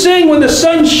easy to sing when the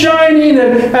sun's shining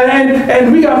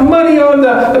and we got money on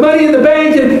the money in the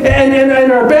bank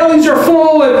and our bellies are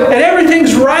full and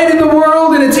everything's right in the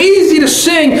world, and it's easy to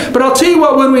sing. But I'll tell you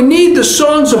what, when we need the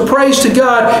songs of praise to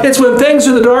God, it's when things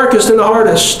are the darkest and the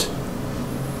hardest.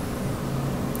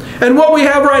 And what we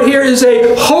have right here is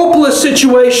a hopeless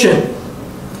situation.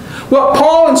 What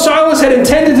Paul and Silas had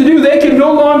intended to do, they could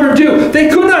no longer do. They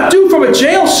could not do from a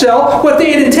jail cell what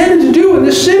they had intended to do in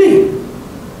this city.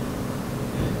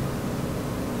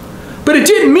 But it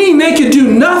didn't mean they could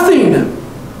do nothing.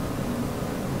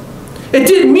 It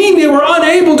didn't mean they were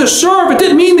unable to serve. It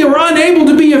didn't mean they were unable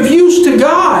to be of use to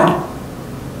God.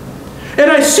 And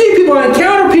I see people, I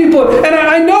encounter people, and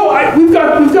I know we've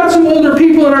got some older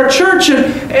people in our church,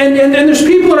 and there's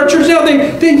people in our church now,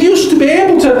 they used to be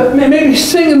able to maybe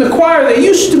sing in the choir, they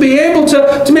used to be able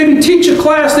to maybe teach a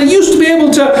class, they used to be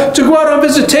able to go out on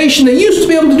visitation, they used to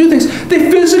be able to do things. They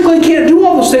physically can't do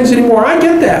all those things anymore. I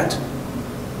get that.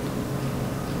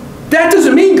 That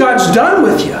doesn't mean God's done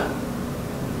with you.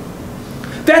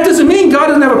 That doesn't mean God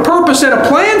doesn't have a purpose and a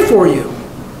plan for you.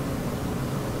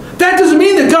 That doesn't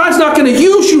mean that God's not going to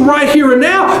use you right here and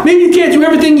now. Maybe you can't do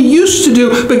everything you used to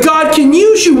do, but God can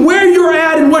use you where you're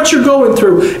at and what you're going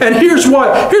through. And here's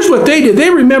what they did.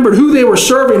 They remembered who they were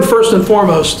serving first and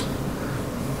foremost.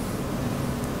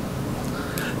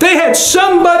 They had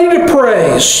somebody to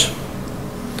praise.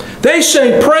 They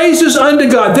sang praises unto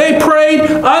God. They prayed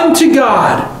unto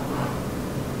God.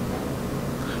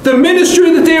 The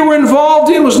ministry that they were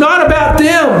involved in was not about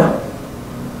them.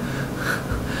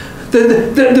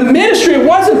 The ministry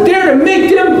wasn't there to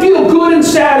make them feel good and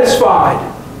satisfied.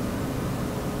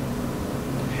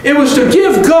 It was to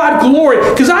give God glory.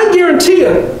 Because I guarantee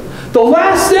you, the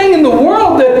last thing in the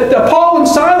world that Paul and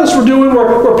Silas were doing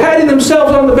were patting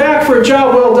themselves on the back for a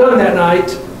job well done that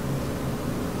night.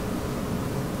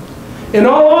 In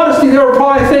all honesty, they were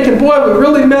probably thinking, boy, we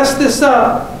really messed this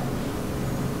up.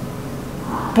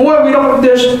 Boy, I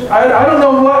don't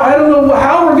know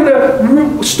how we're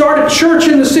going to start a church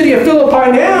in the city of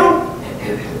Philippi now.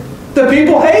 The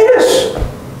people hate us.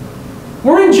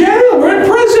 We're in jail. We're in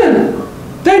prison.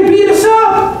 They beat us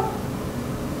up.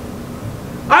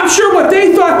 I'm sure what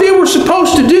they thought they were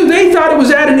supposed to do, they thought it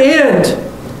was at an end.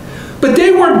 But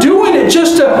they weren't doing it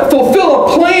just to fulfill a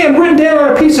plan written down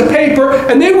on a piece of paper,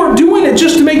 and they weren't doing it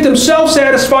just to make themselves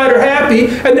satisfied or happy.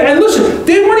 And listen,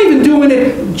 they weren't even doing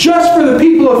it just for the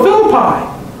people of Philippi.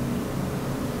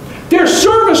 Their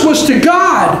service was to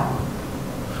God.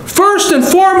 First and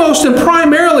foremost and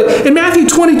primarily. In Matthew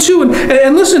 22,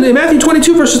 and listen, in Matthew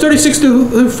 22, verses 36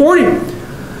 to 40,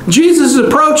 Jesus is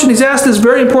approached and he's asked this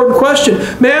very important question.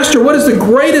 Master, what is the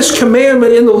greatest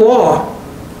commandment in the law?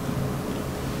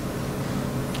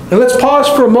 And let's pause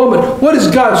for a moment. What is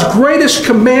God's greatest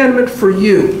commandment for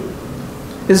you?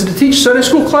 Is it to teach Sunday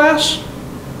school class?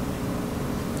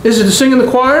 Is it to sing in the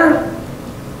choir?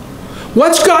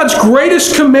 What's God's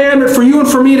greatest commandment for you and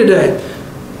for me today?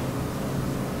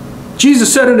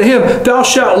 Jesus said unto him, Thou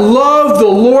shalt love the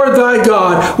Lord thy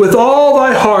God with all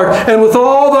thy heart and with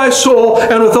all thy soul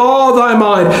and with all thy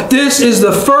mind. This is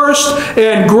the first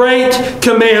and great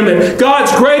commandment.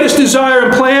 God's greatest desire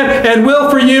and plan and will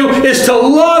for you is to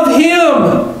love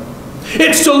Him.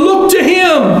 It's to look to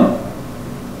Him.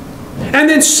 And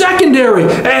then secondary,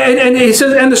 and he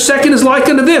says, and the second is like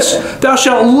unto this, Thou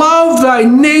shalt love thy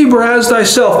neighbor as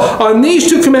thyself. On these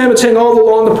two commandments hang all the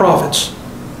law and the prophets.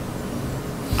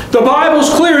 The Bible's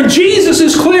clear, and Jesus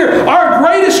is clear. Our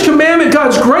greatest commandment,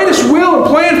 God's greatest will and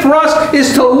plan for us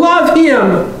is to love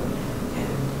Him.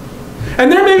 And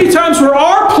there may be times where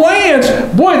our plans,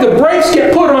 boy, the brakes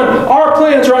get put on our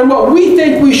plans or on what we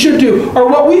think we should do or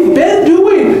what we've been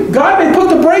doing. God may put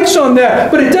the brakes on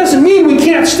that, but it doesn't mean we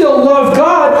can't still love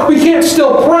God. We can't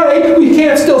still pray. We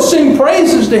can't still sing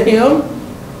praises to Him.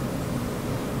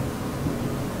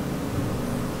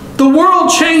 The world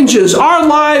changes. Our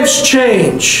lives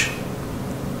change.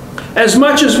 As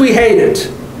much as we hate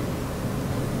it.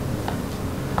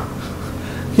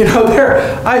 You know,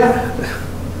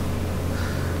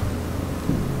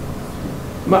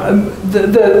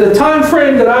 the time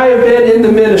frame that I have been in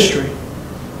the ministry,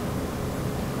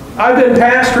 I've been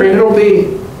pastoring, it'll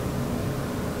be,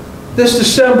 this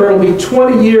December, it'll be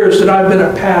 20 years that I've been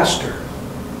a pastor.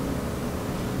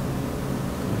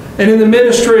 And in the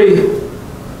ministry,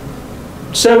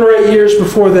 7 or 8 years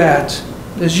before that,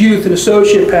 as youth and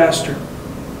associate pastor.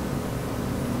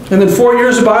 And then 4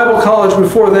 years of Bible college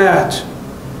before that.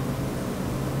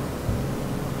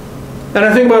 And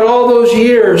I think about all those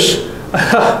years,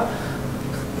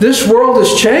 this world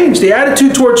has changed. The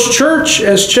attitude towards church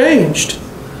has changed.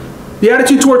 The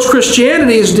attitude towards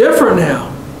Christianity is different now.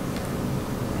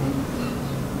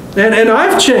 And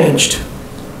I've changed.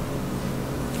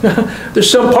 There's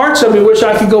some parts of me wish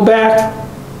I could go back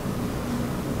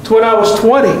to when I was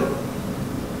 20.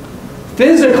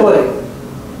 Physically.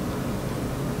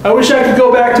 I wish I could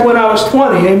go back to when I was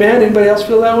 20. Amen? Anybody else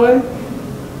feel that way?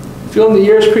 Feeling the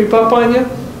years creep up on you?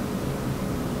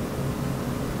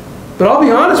 But I'll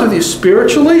be honest with you,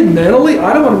 spiritually, mentally,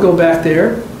 I don't want to go back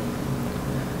there.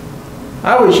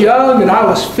 I was young and I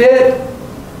was fit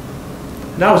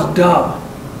and I was dumb.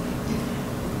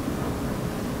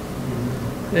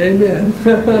 Amen.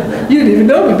 You didn't even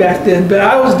know me back then, but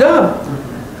I was dumb.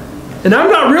 And I'm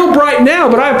not real bright now,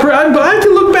 but I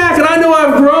can look back and I know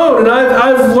I've grown and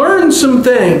I've learned some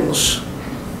things.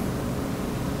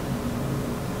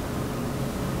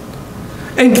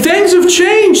 And things have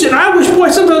changed, and I wish,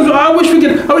 boy, sometimes I wish we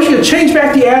could change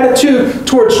back the attitude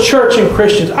towards church and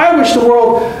Christians. I wish the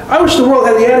world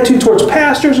had the attitude towards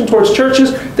pastors and towards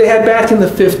churches they had back in the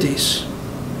 50s.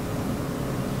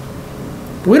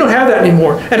 But we don't have that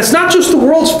anymore. And it's not just the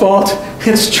world's fault.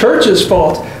 It's church's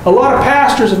fault. A lot of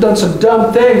pastors have done some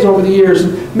dumb things over the years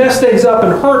and messed things up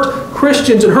and hurt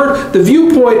Christians and hurt the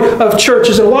viewpoint of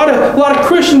churches. And a lot of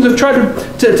Christians have tried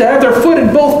to have their foot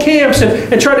in both camps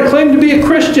and try to claim to be a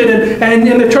Christian and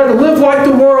they try to live like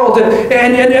the world.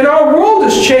 And our world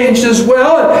has changed as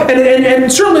well.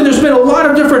 And certainly there's been a lot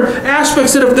of different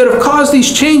aspects that have caused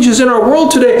these changes in our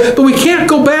world today. But we can't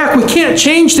go back. We can't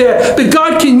change that. But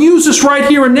God can use us right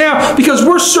here and now because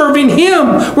we're serving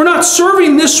Him. We're not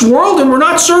serving this world and we're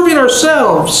not serving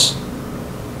ourselves.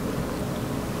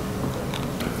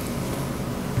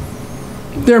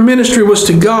 Their ministry was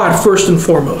to God first and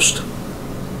foremost.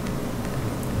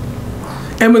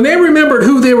 And when they remembered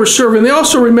who they were serving, they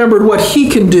also remembered what He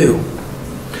can do.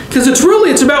 Because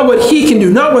it's about what He can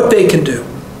do, not what they can do.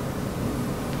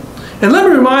 And let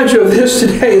me remind you of this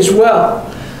today as well.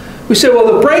 We say,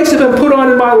 well, the brakes have been put on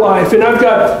in my life, and I've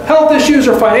got health issues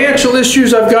or financial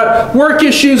issues, I've got work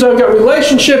issues, I've got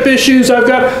relationship issues, I've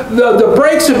got the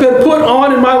brakes have been put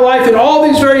on in my life in all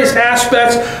these various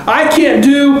aspects. I can't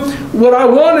do what I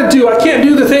want to do. I can't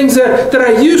do the things that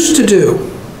I used to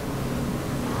do.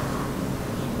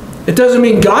 It doesn't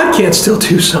mean God can't still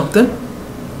do something.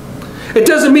 It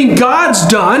doesn't mean God's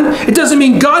done. It doesn't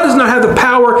mean God does not have the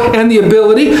power and the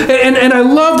ability. And I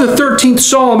love the 13th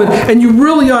Psalm, and you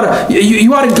really ought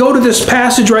to go to this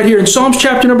passage right here in Psalms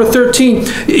chapter number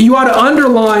 13. You ought to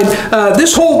underline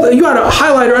you ought to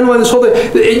highlight or underline this whole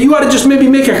thing. You ought to just maybe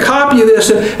make a copy of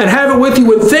this and have it with you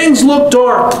when things look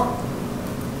dark.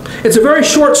 It's a very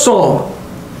short psalm,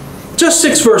 just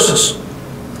 6 verses.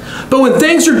 But when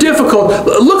things are difficult,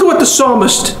 look at what the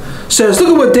psalmist says. Look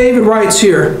at what David writes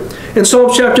here. In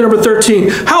Psalm chapter number 13,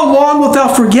 how long wilt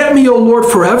thou forget me, O Lord,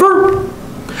 forever?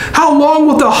 How long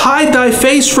wilt thou hide thy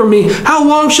face from me? How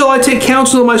long shall I take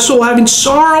counsel of my soul, having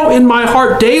sorrow in my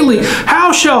heart daily?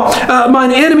 How shall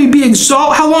mine enemy be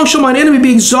exalted? How long shall mine enemy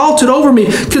be exalted over me?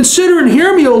 Consider and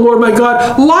hear me, O Lord my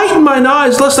God. Lighten mine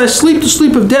eyes, lest I sleep the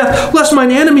sleep of death, lest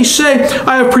mine enemy say,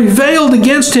 I have prevailed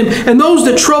against him, and those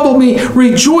that trouble me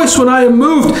rejoice when I am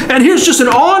moved. And here's just an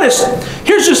honest,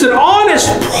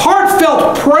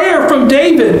 heartfelt prayer from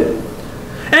David.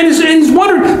 And he's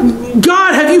wondering,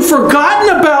 God, have you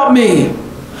forgotten about me?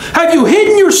 Have you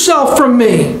hidden yourself from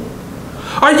me?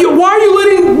 Why are you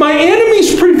letting my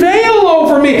enemies prevail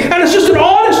over me? And it's just an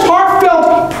honest,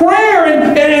 heartfelt prayer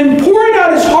and pouring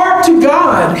out his heart to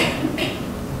God.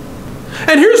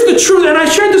 And here's the truth, and I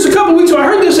shared this a couple weeks ago. I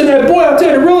heard this, and boy, I'll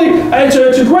tell you,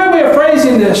 it's a great way of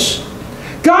phrasing this.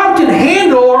 God can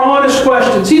handle our honest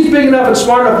questions. He's big enough and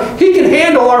smart enough. He can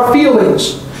handle our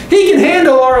feelings. He can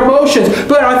handle our emotions,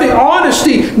 but I think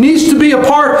honesty needs to be a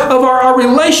part of our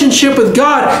relationship with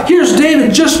God. Here's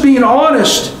David just being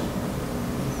honest.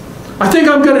 I think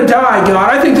I'm going to die, God.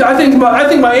 I think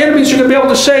my enemies are going to be able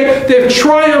to say they've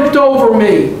triumphed over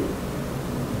me.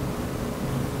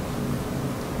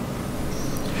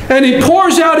 And he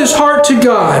pours out his heart to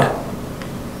God.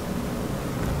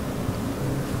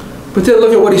 But then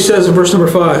look at what he says in verse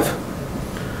number 5.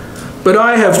 But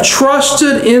I have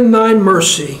trusted in thy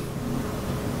mercy.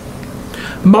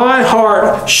 My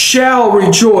heart shall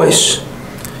rejoice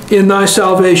in thy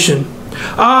salvation.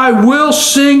 I will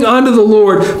sing unto the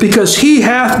Lord, because he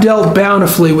hath dealt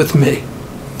bountifully with me.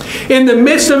 In the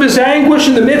midst of his anguish,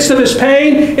 in the midst of his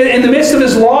pain, in the midst of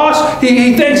his loss,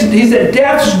 he thinks he's at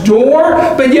death's door,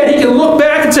 but yet he can look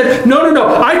back and say,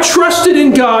 no, I trusted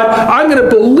in God. I'm going to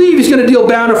believe he's going to deal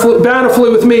bountifully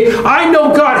with me. I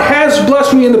know God has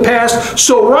blessed me in the past,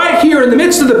 so right here in the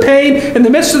midst of the pain, in the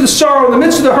midst of the sorrow, in the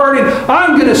midst of the hurting,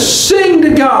 I'm going to sing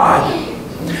to God.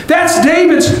 That's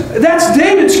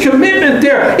David's commitment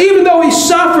there. Even though he's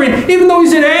suffering, even though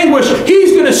he's in anguish,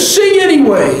 he's going to sing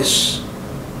anyways.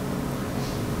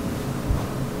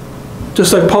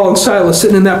 Just like Paul and Silas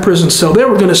sitting in that prison cell. They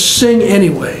were going to sing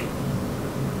anyway.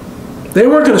 They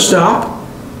weren't going to stop.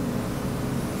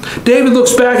 David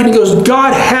looks back and he goes,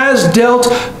 God has dealt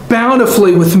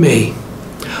bountifully with me.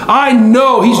 I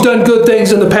know he's done good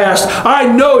things in the past.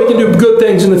 I know he can do good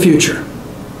things in the future.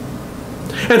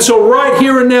 And so right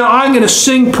here and now, I'm going to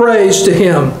sing praise to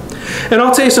him. And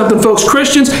I'll tell you something, folks.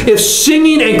 Christians, if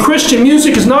singing and Christian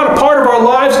music is not a part of our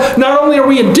lives, not only are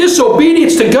we in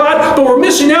disobedience to God, but we're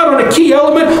missing out on a key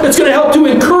element that's going to help to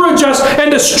encourage us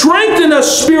and to strengthen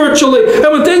us spiritually.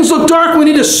 And when things look dark, we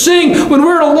need to sing. When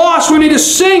we're at a loss, we need to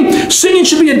sing. Singing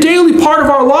should be a daily part of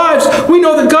our lives. We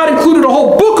know that God included a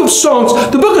whole book of songs.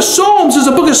 The book of Psalms is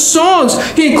a book of songs.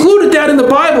 He included that in the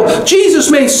Bible. Jesus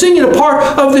made singing a part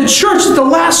of the church. At the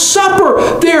Last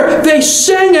Supper, they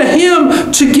sang a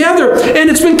hymn together. And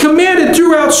it's been commanded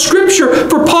throughout Scripture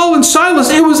for Paul and Silas.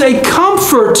 It was a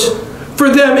comfort for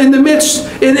them in the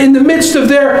midst of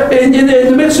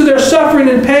their suffering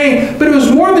and pain. But it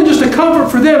was more than just a comfort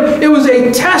for them. It was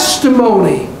a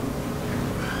testimony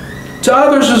to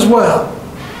others as well.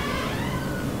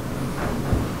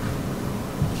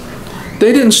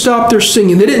 They didn't stop their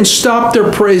singing. They didn't stop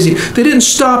their praising. They didn't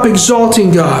stop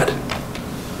exalting God.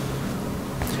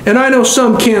 And I know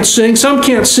some can't sing. Some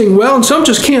can't sing well, and some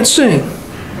just can't sing.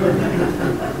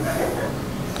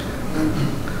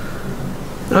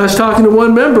 I was talking to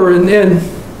one member, and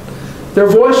their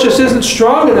voice just isn't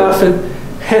strong enough, so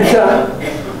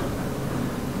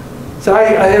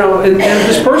and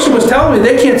this person was telling me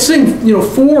they can't sing,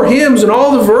 4 hymns and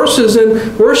all the verses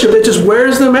in worship. It just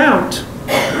wears them out.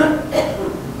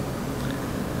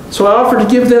 So I offered to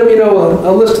give them,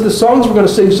 a list of the songs we're going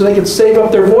to sing so they could save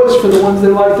up their voice for the ones they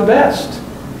like the best.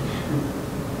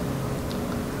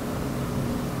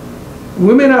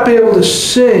 We may not be able to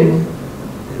sing.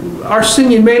 Our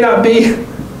singing may not be,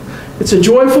 it's a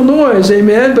joyful noise,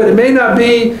 amen, but it may not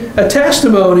be a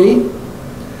testimony.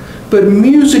 But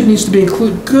music needs to be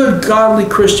included. Good, godly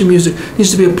Christian music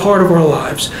needs to be a part of our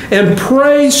lives. And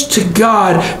praise to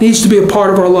God needs to be a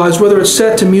part of our lives, whether it's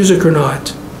set to music or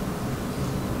not.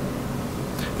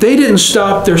 They didn't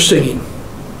stop their singing.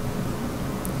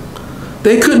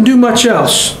 They couldn't do much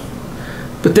else.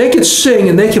 But they could sing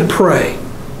and they could pray.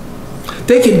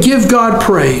 They could give God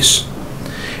praise.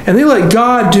 And they let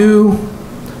God do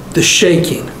the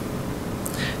shaking.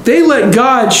 They let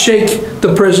God shake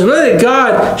the prison. They let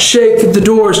God shake the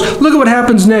doors. Look at what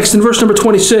happens next in verse number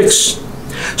 26.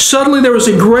 Suddenly there was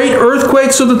a great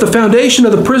earthquake so that the foundation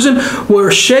of the prison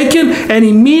were shaken, and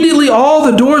immediately all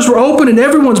the doors were open and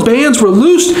everyone's bands were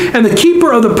loosed, and the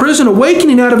keeper of the prison,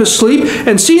 awakening out of his sleep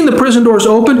and seeing the prison doors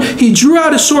open, he drew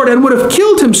out his sword and would have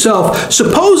killed himself,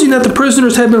 supposing that the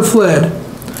prisoners had been fled.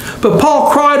 But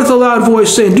Paul cried with a loud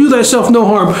voice, saying, "Do thyself no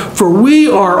harm, for we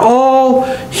are all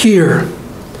here."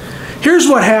 Here's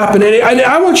what happened, and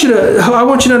I want you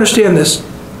to understand this.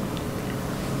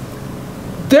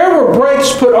 There were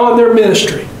brakes put on their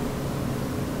ministry.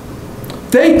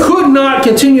 They could not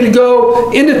continue to go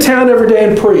into town every day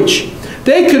and preach.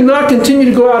 They could not continue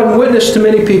to go out and witness to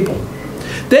many people.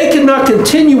 They could not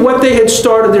continue what they had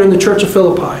started there in the church of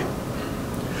Philippi.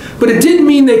 But it didn't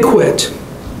mean they quit.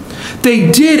 They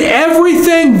did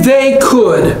everything they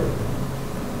could,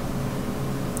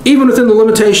 even within the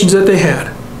limitations that they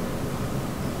had.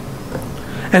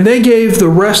 And they gave the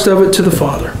rest of it to the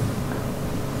Father.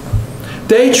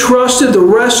 They trusted the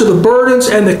rest of the burdens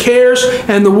and the cares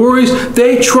and the worries.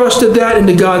 They trusted that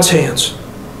into God's hands.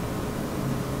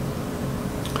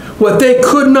 What they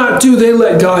could not do, they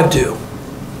let God do.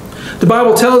 The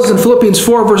Bible tells us in Philippians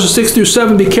 4, verses 6 through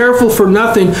 7, "Be careful for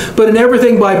nothing, but in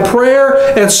everything by prayer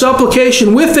and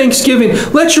supplication with thanksgiving,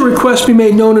 let your requests be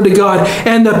made known unto God,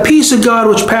 and the peace of God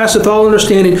which passeth all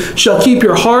understanding shall keep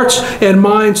your hearts and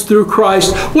minds through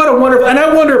Christ." What a wonderful, and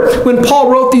I wonder when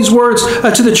Paul wrote these words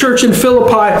to the church in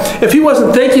Philippi, if he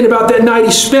wasn't thinking about that night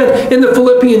he spent in the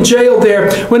Philippian jail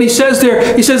there, when he says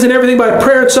in everything by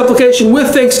prayer and supplication with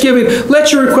thanksgiving,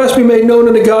 let your requests be made known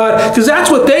unto God, because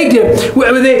that's what they did.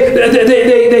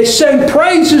 They sang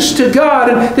praises to God,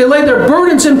 and they laid their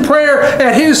burdens in prayer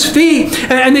at His feet,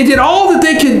 and they did all that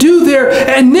they could do there.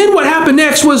 And then what happened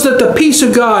next was that the peace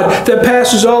of God that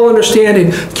passes all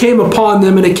understanding came upon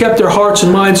them, and it kept their hearts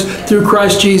and minds through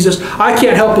Christ Jesus. I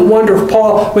can't help but wonder if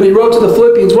Paul, when he wrote to the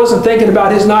Philippians, wasn't thinking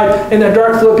about his night in that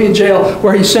dark Philippian jail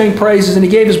where he sang praises and he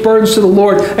gave his burdens to the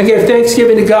Lord and gave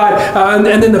thanksgiving to God,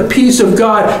 and then the peace of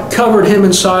God covered him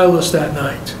and Silas that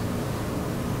night.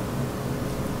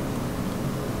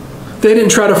 They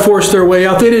didn't try to force their way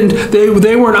out.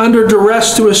 They weren't under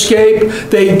duress to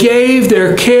escape. They gave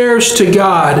their cares to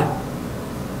God.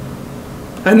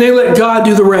 And they let God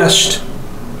do the rest.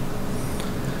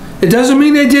 It doesn't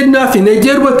mean they did nothing. They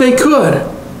did what they could.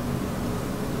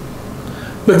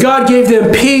 But God gave them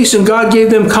peace, and God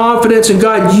gave them confidence, and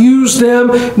God used them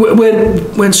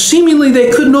when seemingly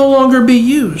they could no longer be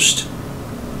used.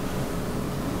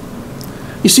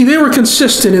 You see, they were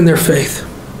consistent in their faith.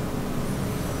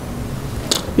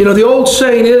 The old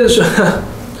saying is,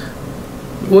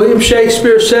 William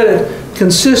Shakespeare said it,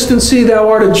 "Consistency, thou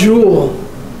art a jewel."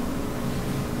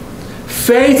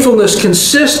 Faithfulness,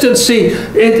 consistency,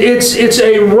 it's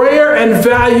a rare and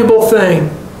valuable thing.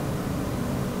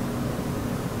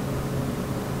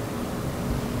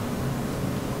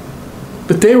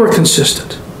 But they were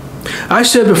consistent. I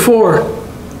said before,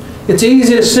 it's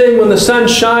easy to sing when the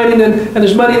sun's shining and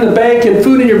there's money in the bank and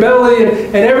food in your belly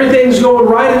and everything's going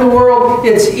right in the world.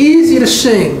 It's easy to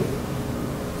sing.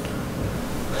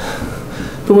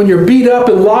 But when you're beat up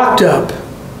and locked up,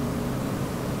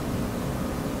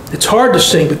 It's hard to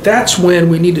sing, but that's when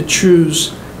we need to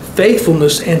choose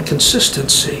faithfulness and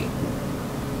consistency.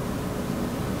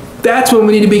 That's when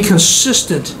we need to be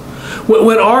consistent.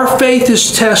 When our faith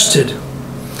is tested,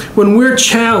 when we're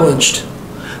challenged,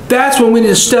 that's when we need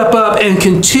to step up and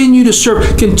continue to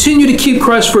serve, continue to keep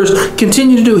Christ first,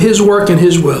 continue to do His work and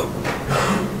His will.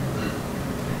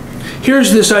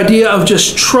 Here's this idea of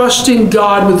just trusting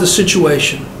God with the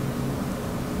situation.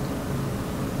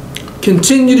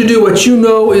 Continue to do what you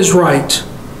know is right.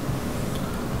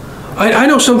 I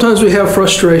know sometimes we have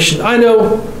frustration. I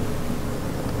know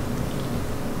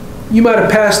you might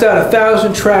have passed out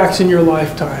 1,000 tracts in your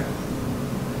lifetime.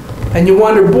 And you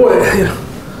wonder, boy,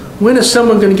 when is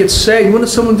someone going to get saved? When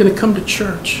is someone going to come to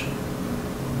church?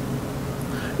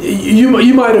 You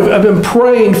might have been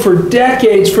praying for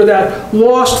decades for that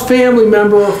lost family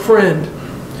member or friend.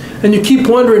 And you keep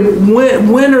wondering,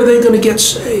 when are they going to get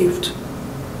saved?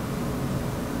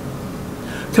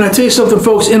 Can I tell you something,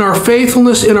 folks? In our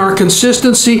faithfulness, in our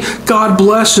consistency, God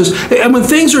blesses. And when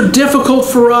things are difficult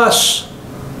for us,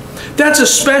 that's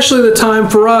especially the time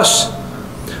for us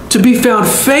to be found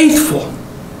faithful.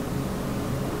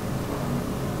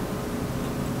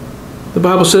 The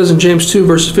Bible says in James 2,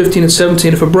 verses 15 and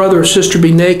 17, if a brother or sister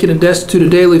be naked and destitute of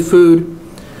daily food,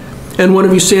 and one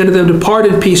of you say unto them, depart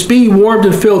in peace, be ye warmed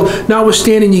and filled,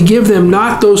 notwithstanding ye give them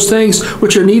not those things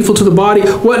which are needful to the body,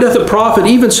 what doth it profit?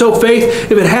 Even so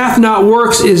faith, if it hath not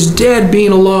works, is dead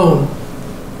being alone.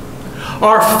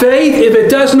 Our faith, if it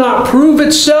does not prove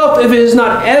itself, if it is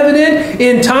not evident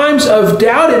in times of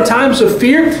doubt, in times of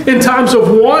fear, in times of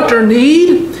want or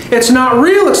need, it's not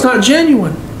real, it's not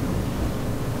genuine.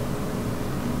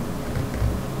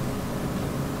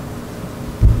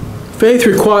 Faith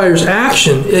requires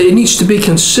action. It needs to be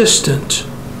consistent.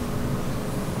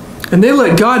 And they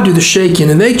let God do the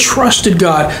shaking, and they trusted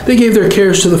God. They gave their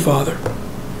cares to the Father.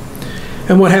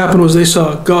 And what happened was they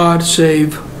saw God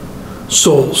save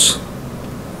souls.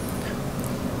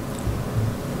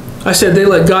 I said they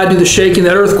let God do the shaking.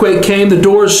 That earthquake came, the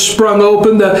doors sprung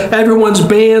open, everyone's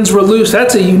bands were loose.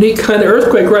 That's a unique kind of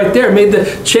earthquake right there. It made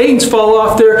the chains fall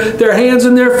off their hands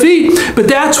and their feet. But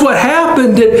that's what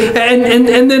happened.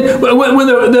 And then when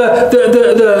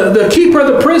the keeper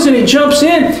of the prison, he jumps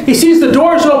in, he sees the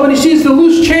doors open, he sees the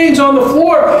loose chains on the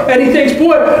floor, and he thinks,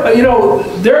 boy,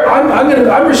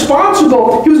 I'm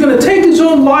responsible. He was going to take his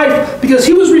own life because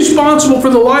he was responsible for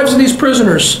the lives of these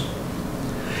prisoners.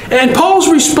 And Paul's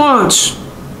response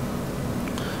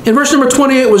in verse number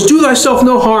 28 was, do thyself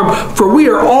no harm, for we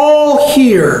are all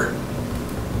here.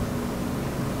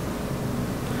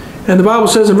 And the Bible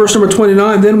says in verse number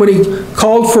 29, then when he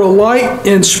called for a light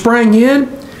and sprang in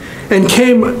and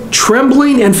came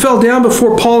trembling and fell down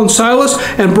before Paul and Silas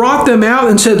and brought them out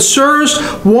and said, sirs,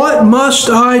 what must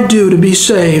I do to be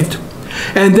saved?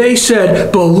 And they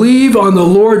said, believe on the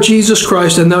Lord Jesus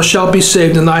Christ, and thou shalt be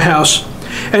saved in thy house.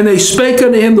 And they spake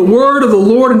unto him the word of the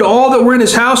Lord unto all that were in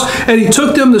his house. And he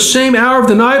took them the same hour of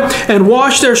the night, and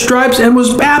washed their stripes, and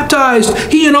was baptized,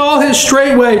 he and all his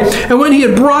straightway. And when he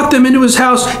had brought them into his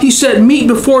house, he set meat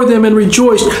before them, and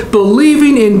rejoiced,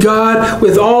 believing in God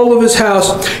with all of his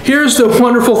house. Here's the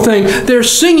wonderful thing. Their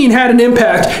singing had an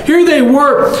impact. Here they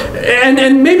were,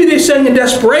 and maybe they sang in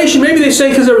desperation. Maybe they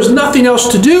sang because there was nothing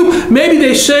else to do. Maybe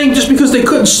they sang just because they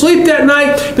couldn't sleep that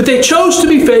night. But they chose to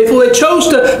be faithful. They chose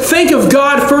to think of God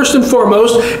first and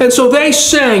foremost, and so they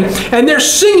sang, and their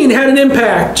singing had an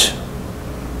impact.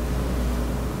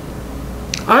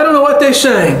 I don't know what they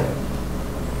sang.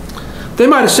 They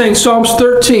might have sang Psalms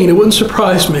 13. It wouldn't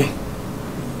surprise me.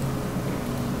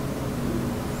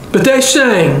 But they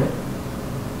sang.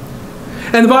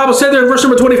 And the Bible said there in verse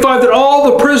number 25 that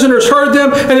all the prisoners heard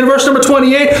them. And in verse number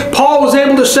 28, Paul was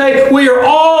able to say, we are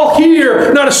all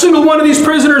here. Not a single one of these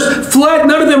prisoners fled.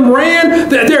 None of them ran.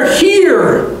 They're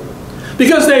here.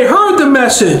 Because they heard the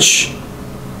message.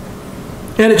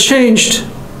 And it changed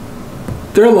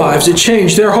their lives. It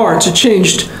changed their hearts. It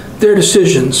changed their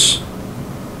decisions.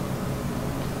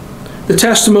 The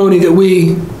testimony that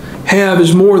we have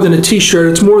is more than a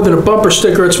t-shirt. It's more than a bumper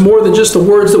sticker. It's more than just the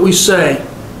words that we say.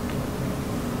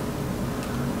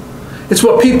 It's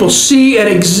what people see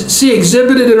and see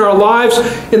exhibited in our lives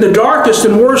in the darkest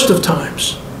and worst of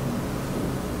times.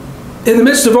 In the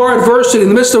midst of our adversity, in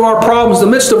the midst of our problems, in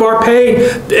the midst of our pain,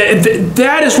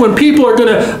 that is when people are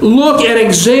going to look and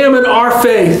examine our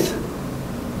faith.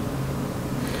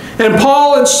 And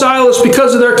Paul and Silas,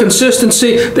 because of their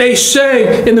consistency, they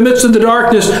sang in the midst of the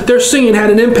darkness. Their singing had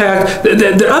an impact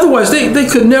that otherwise they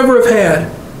could never have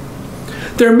had.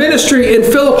 Their ministry in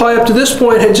Philippi up to this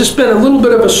point had just been a little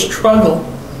bit of a struggle.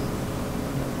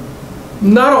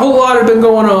 Not a whole lot had been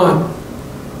going on.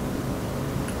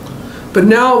 But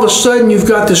now all of a sudden you've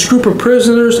got this group of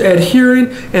prisoners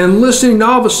adhering and listening.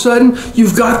 Now all of a sudden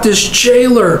you've got this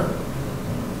jailer.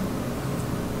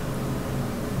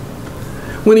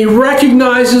 When he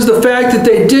recognizes the fact that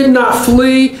they did not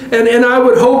flee, and I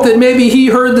would hope that maybe he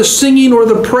heard the singing or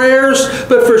the prayers,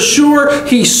 but for sure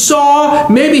he saw,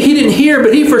 maybe he didn't hear,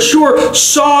 but he for sure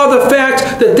saw the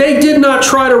fact that they did not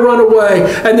try to run away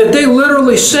and that they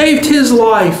literally saved his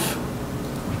life.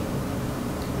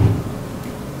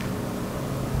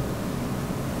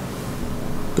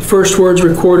 The first words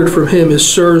recorded from him is,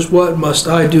 "Sirs, what must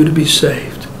I do to be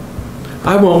saved?"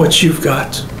 I want what you've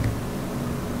got.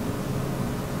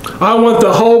 I want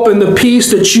the hope and the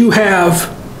peace that you have.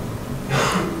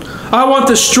 I want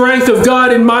the strength of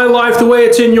God in my life the way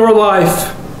it's in your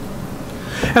life.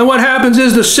 And what happens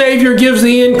is the Savior gives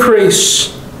the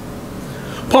increase.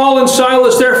 Paul and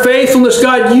Silas, their faithfulness,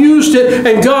 God used it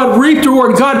and God reaped the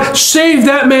reward. God saved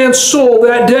that man's soul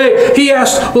that day. He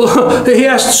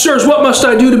asked, "Sirs, what must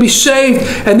I do to be saved?"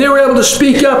 And they were able to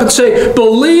speak up and say,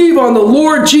 "Believe on the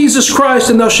Lord Jesus Christ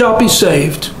and thou shalt be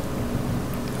saved."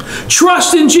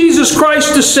 Trust in Jesus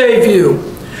Christ to save you.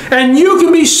 And you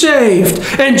can be saved.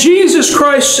 And Jesus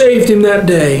Christ saved him that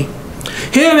day.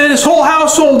 Him and his whole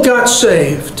household got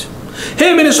saved.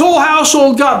 Him and his whole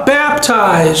household got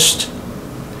baptized.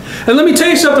 And let me tell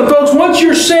you something, folks. Once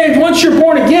you're saved, once you're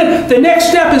born again, the next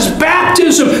step is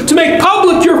baptism. To make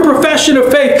public your profession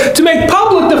of faith. To make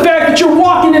public the fact that you're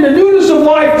walking in the newness of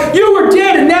life. You were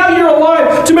dead and now you're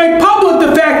alive. To make public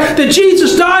the fact that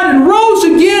Jesus died and rose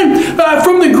again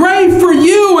from the grave for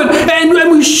you.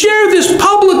 And we share this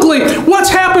publicly. What's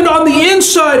happened on the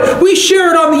inside, we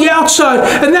share it on the outside.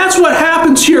 And that's what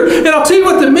happens here. And I'll tell you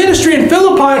what, the ministry in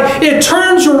Philippi, it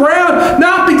turns around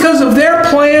not because of their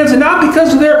plans and not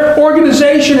because of their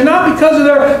organization and not because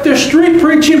of their street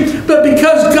preaching, but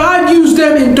because God used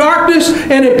them in darkness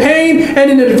and in pain and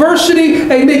in adversity,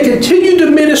 and they continued to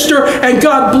minister, and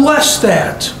God blessed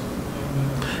that.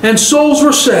 And souls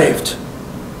were saved.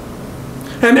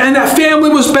 And that family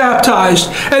was baptized.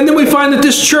 And then we find that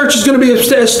this church is going to be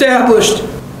established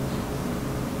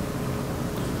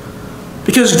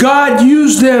because God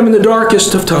used them in the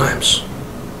darkest of times,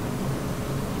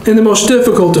 in the most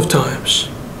difficult of times.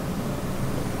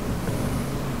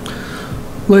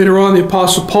 Later on, the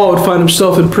Apostle Paul would find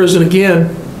himself in prison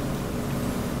again,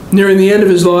 nearing the end of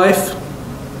his life,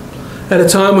 at a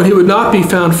time when he would not be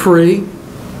found free.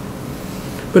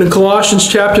 But in Colossians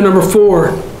chapter number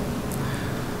 4,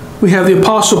 we have the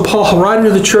Apostle Paul writing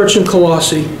to the church in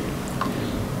Colossae.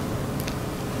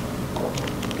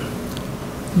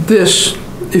 This,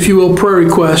 if you will, prayer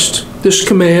request, this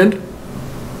command.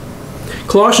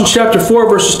 Colossians chapter 4,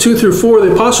 verses 2 through 4,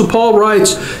 the Apostle Paul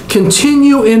writes,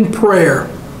 "Continue in prayer,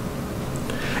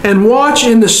 and watch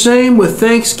in the same with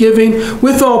thanksgiving,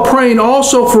 withal praying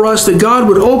also for us that God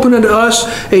would open unto us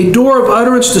a door of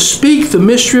utterance to speak the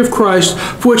mystery of Christ,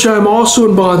 for which I am also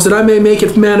in bonds, that I may make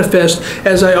it manifest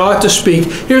as I ought to speak."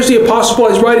 Here's the Apostle Paul.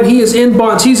 He's writing, he is in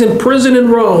bonds. He's in prison in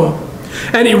Rome.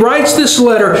 And he writes this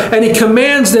letter and he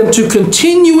commands them to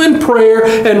continue in prayer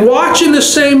and watch in the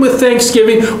same with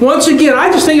thanksgiving. Once again,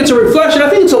 I just think it's a reflection. I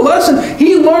think it's a lesson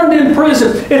he learned in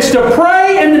prison. It's to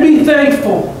pray and to be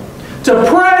thankful. To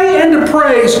pray and to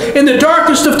praise in the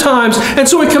darkest of times. And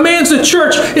so he commands the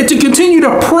church to continue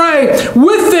to pray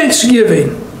with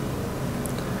thanksgiving.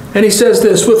 And he says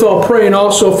this, "Withal praying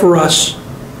also for us,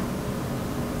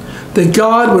 that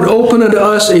God would open unto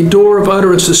us a door of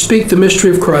utterance to speak the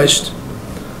mystery of Christ,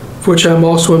 for which I am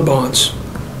also in bonds,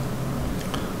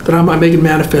 that I might make it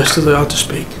manifest as I ought to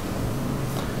speak."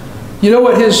 You know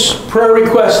what his prayer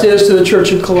request is to the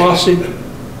church in Colossae?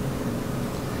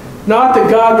 Not that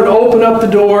God would open up the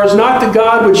doors, not that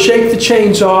God would shake the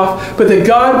chains off, but that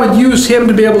God would use him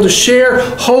to be able to share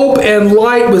hope and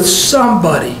light with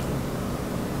somebody,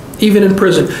 even in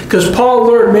prison. Because Paul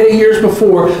learned many years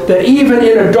before that even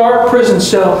in a dark prison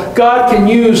cell, God can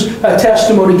use a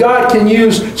testimony. God can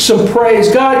use some praise.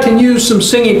 God can use some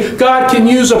singing. God can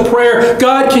use a prayer.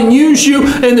 God can use you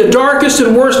in the darkest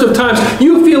and worst of times.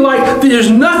 You feel like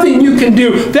there's nothing you can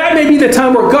do. That may be the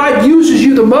time where God uses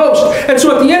you the most. And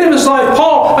so at the end of his life,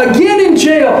 Paul, again in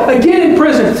jail, again in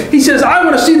prison, he says, "I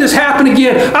want to see this happen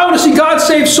again. I want to see God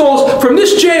save souls from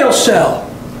this jail cell.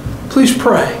 Please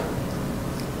pray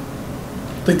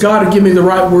that God would give me the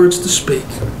right words to speak."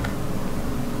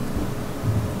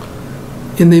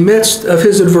 In the midst of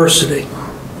his adversity,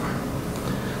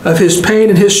 of his pain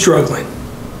and his struggling,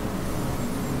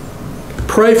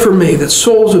 pray for me that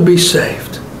souls would be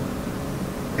saved.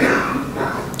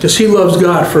 Because he loves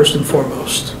God first and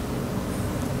foremost.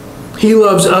 He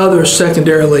loves others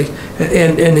secondarily,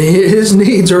 and his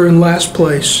needs are in last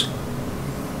place.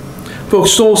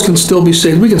 Folks, souls can still be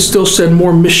saved. We can still send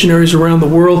more missionaries around the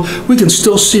world. We can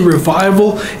still see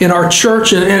revival in our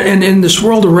church and in this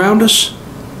world around us.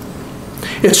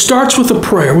 It starts with a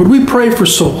prayer. Would we pray for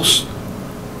souls?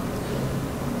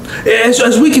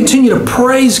 As we continue to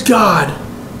praise God,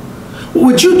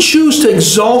 would you choose to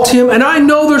exalt Him? And I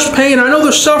know there's pain, I know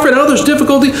there's suffering, I know there's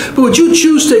difficulty, but would you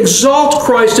choose to exalt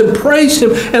Christ and praise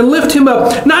Him and lift Him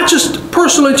up, not just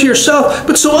personally to yourself,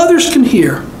 but so others can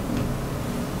hear?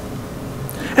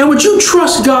 And would you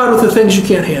trust God with the things you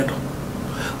can't handle?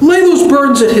 Lay those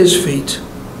burdens at His feet.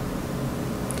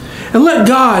 And let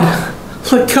God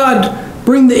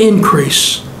bring the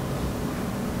increase.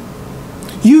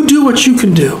 You do what you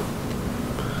can do.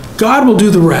 God will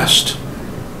do the rest.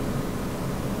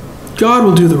 God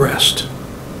will do the rest.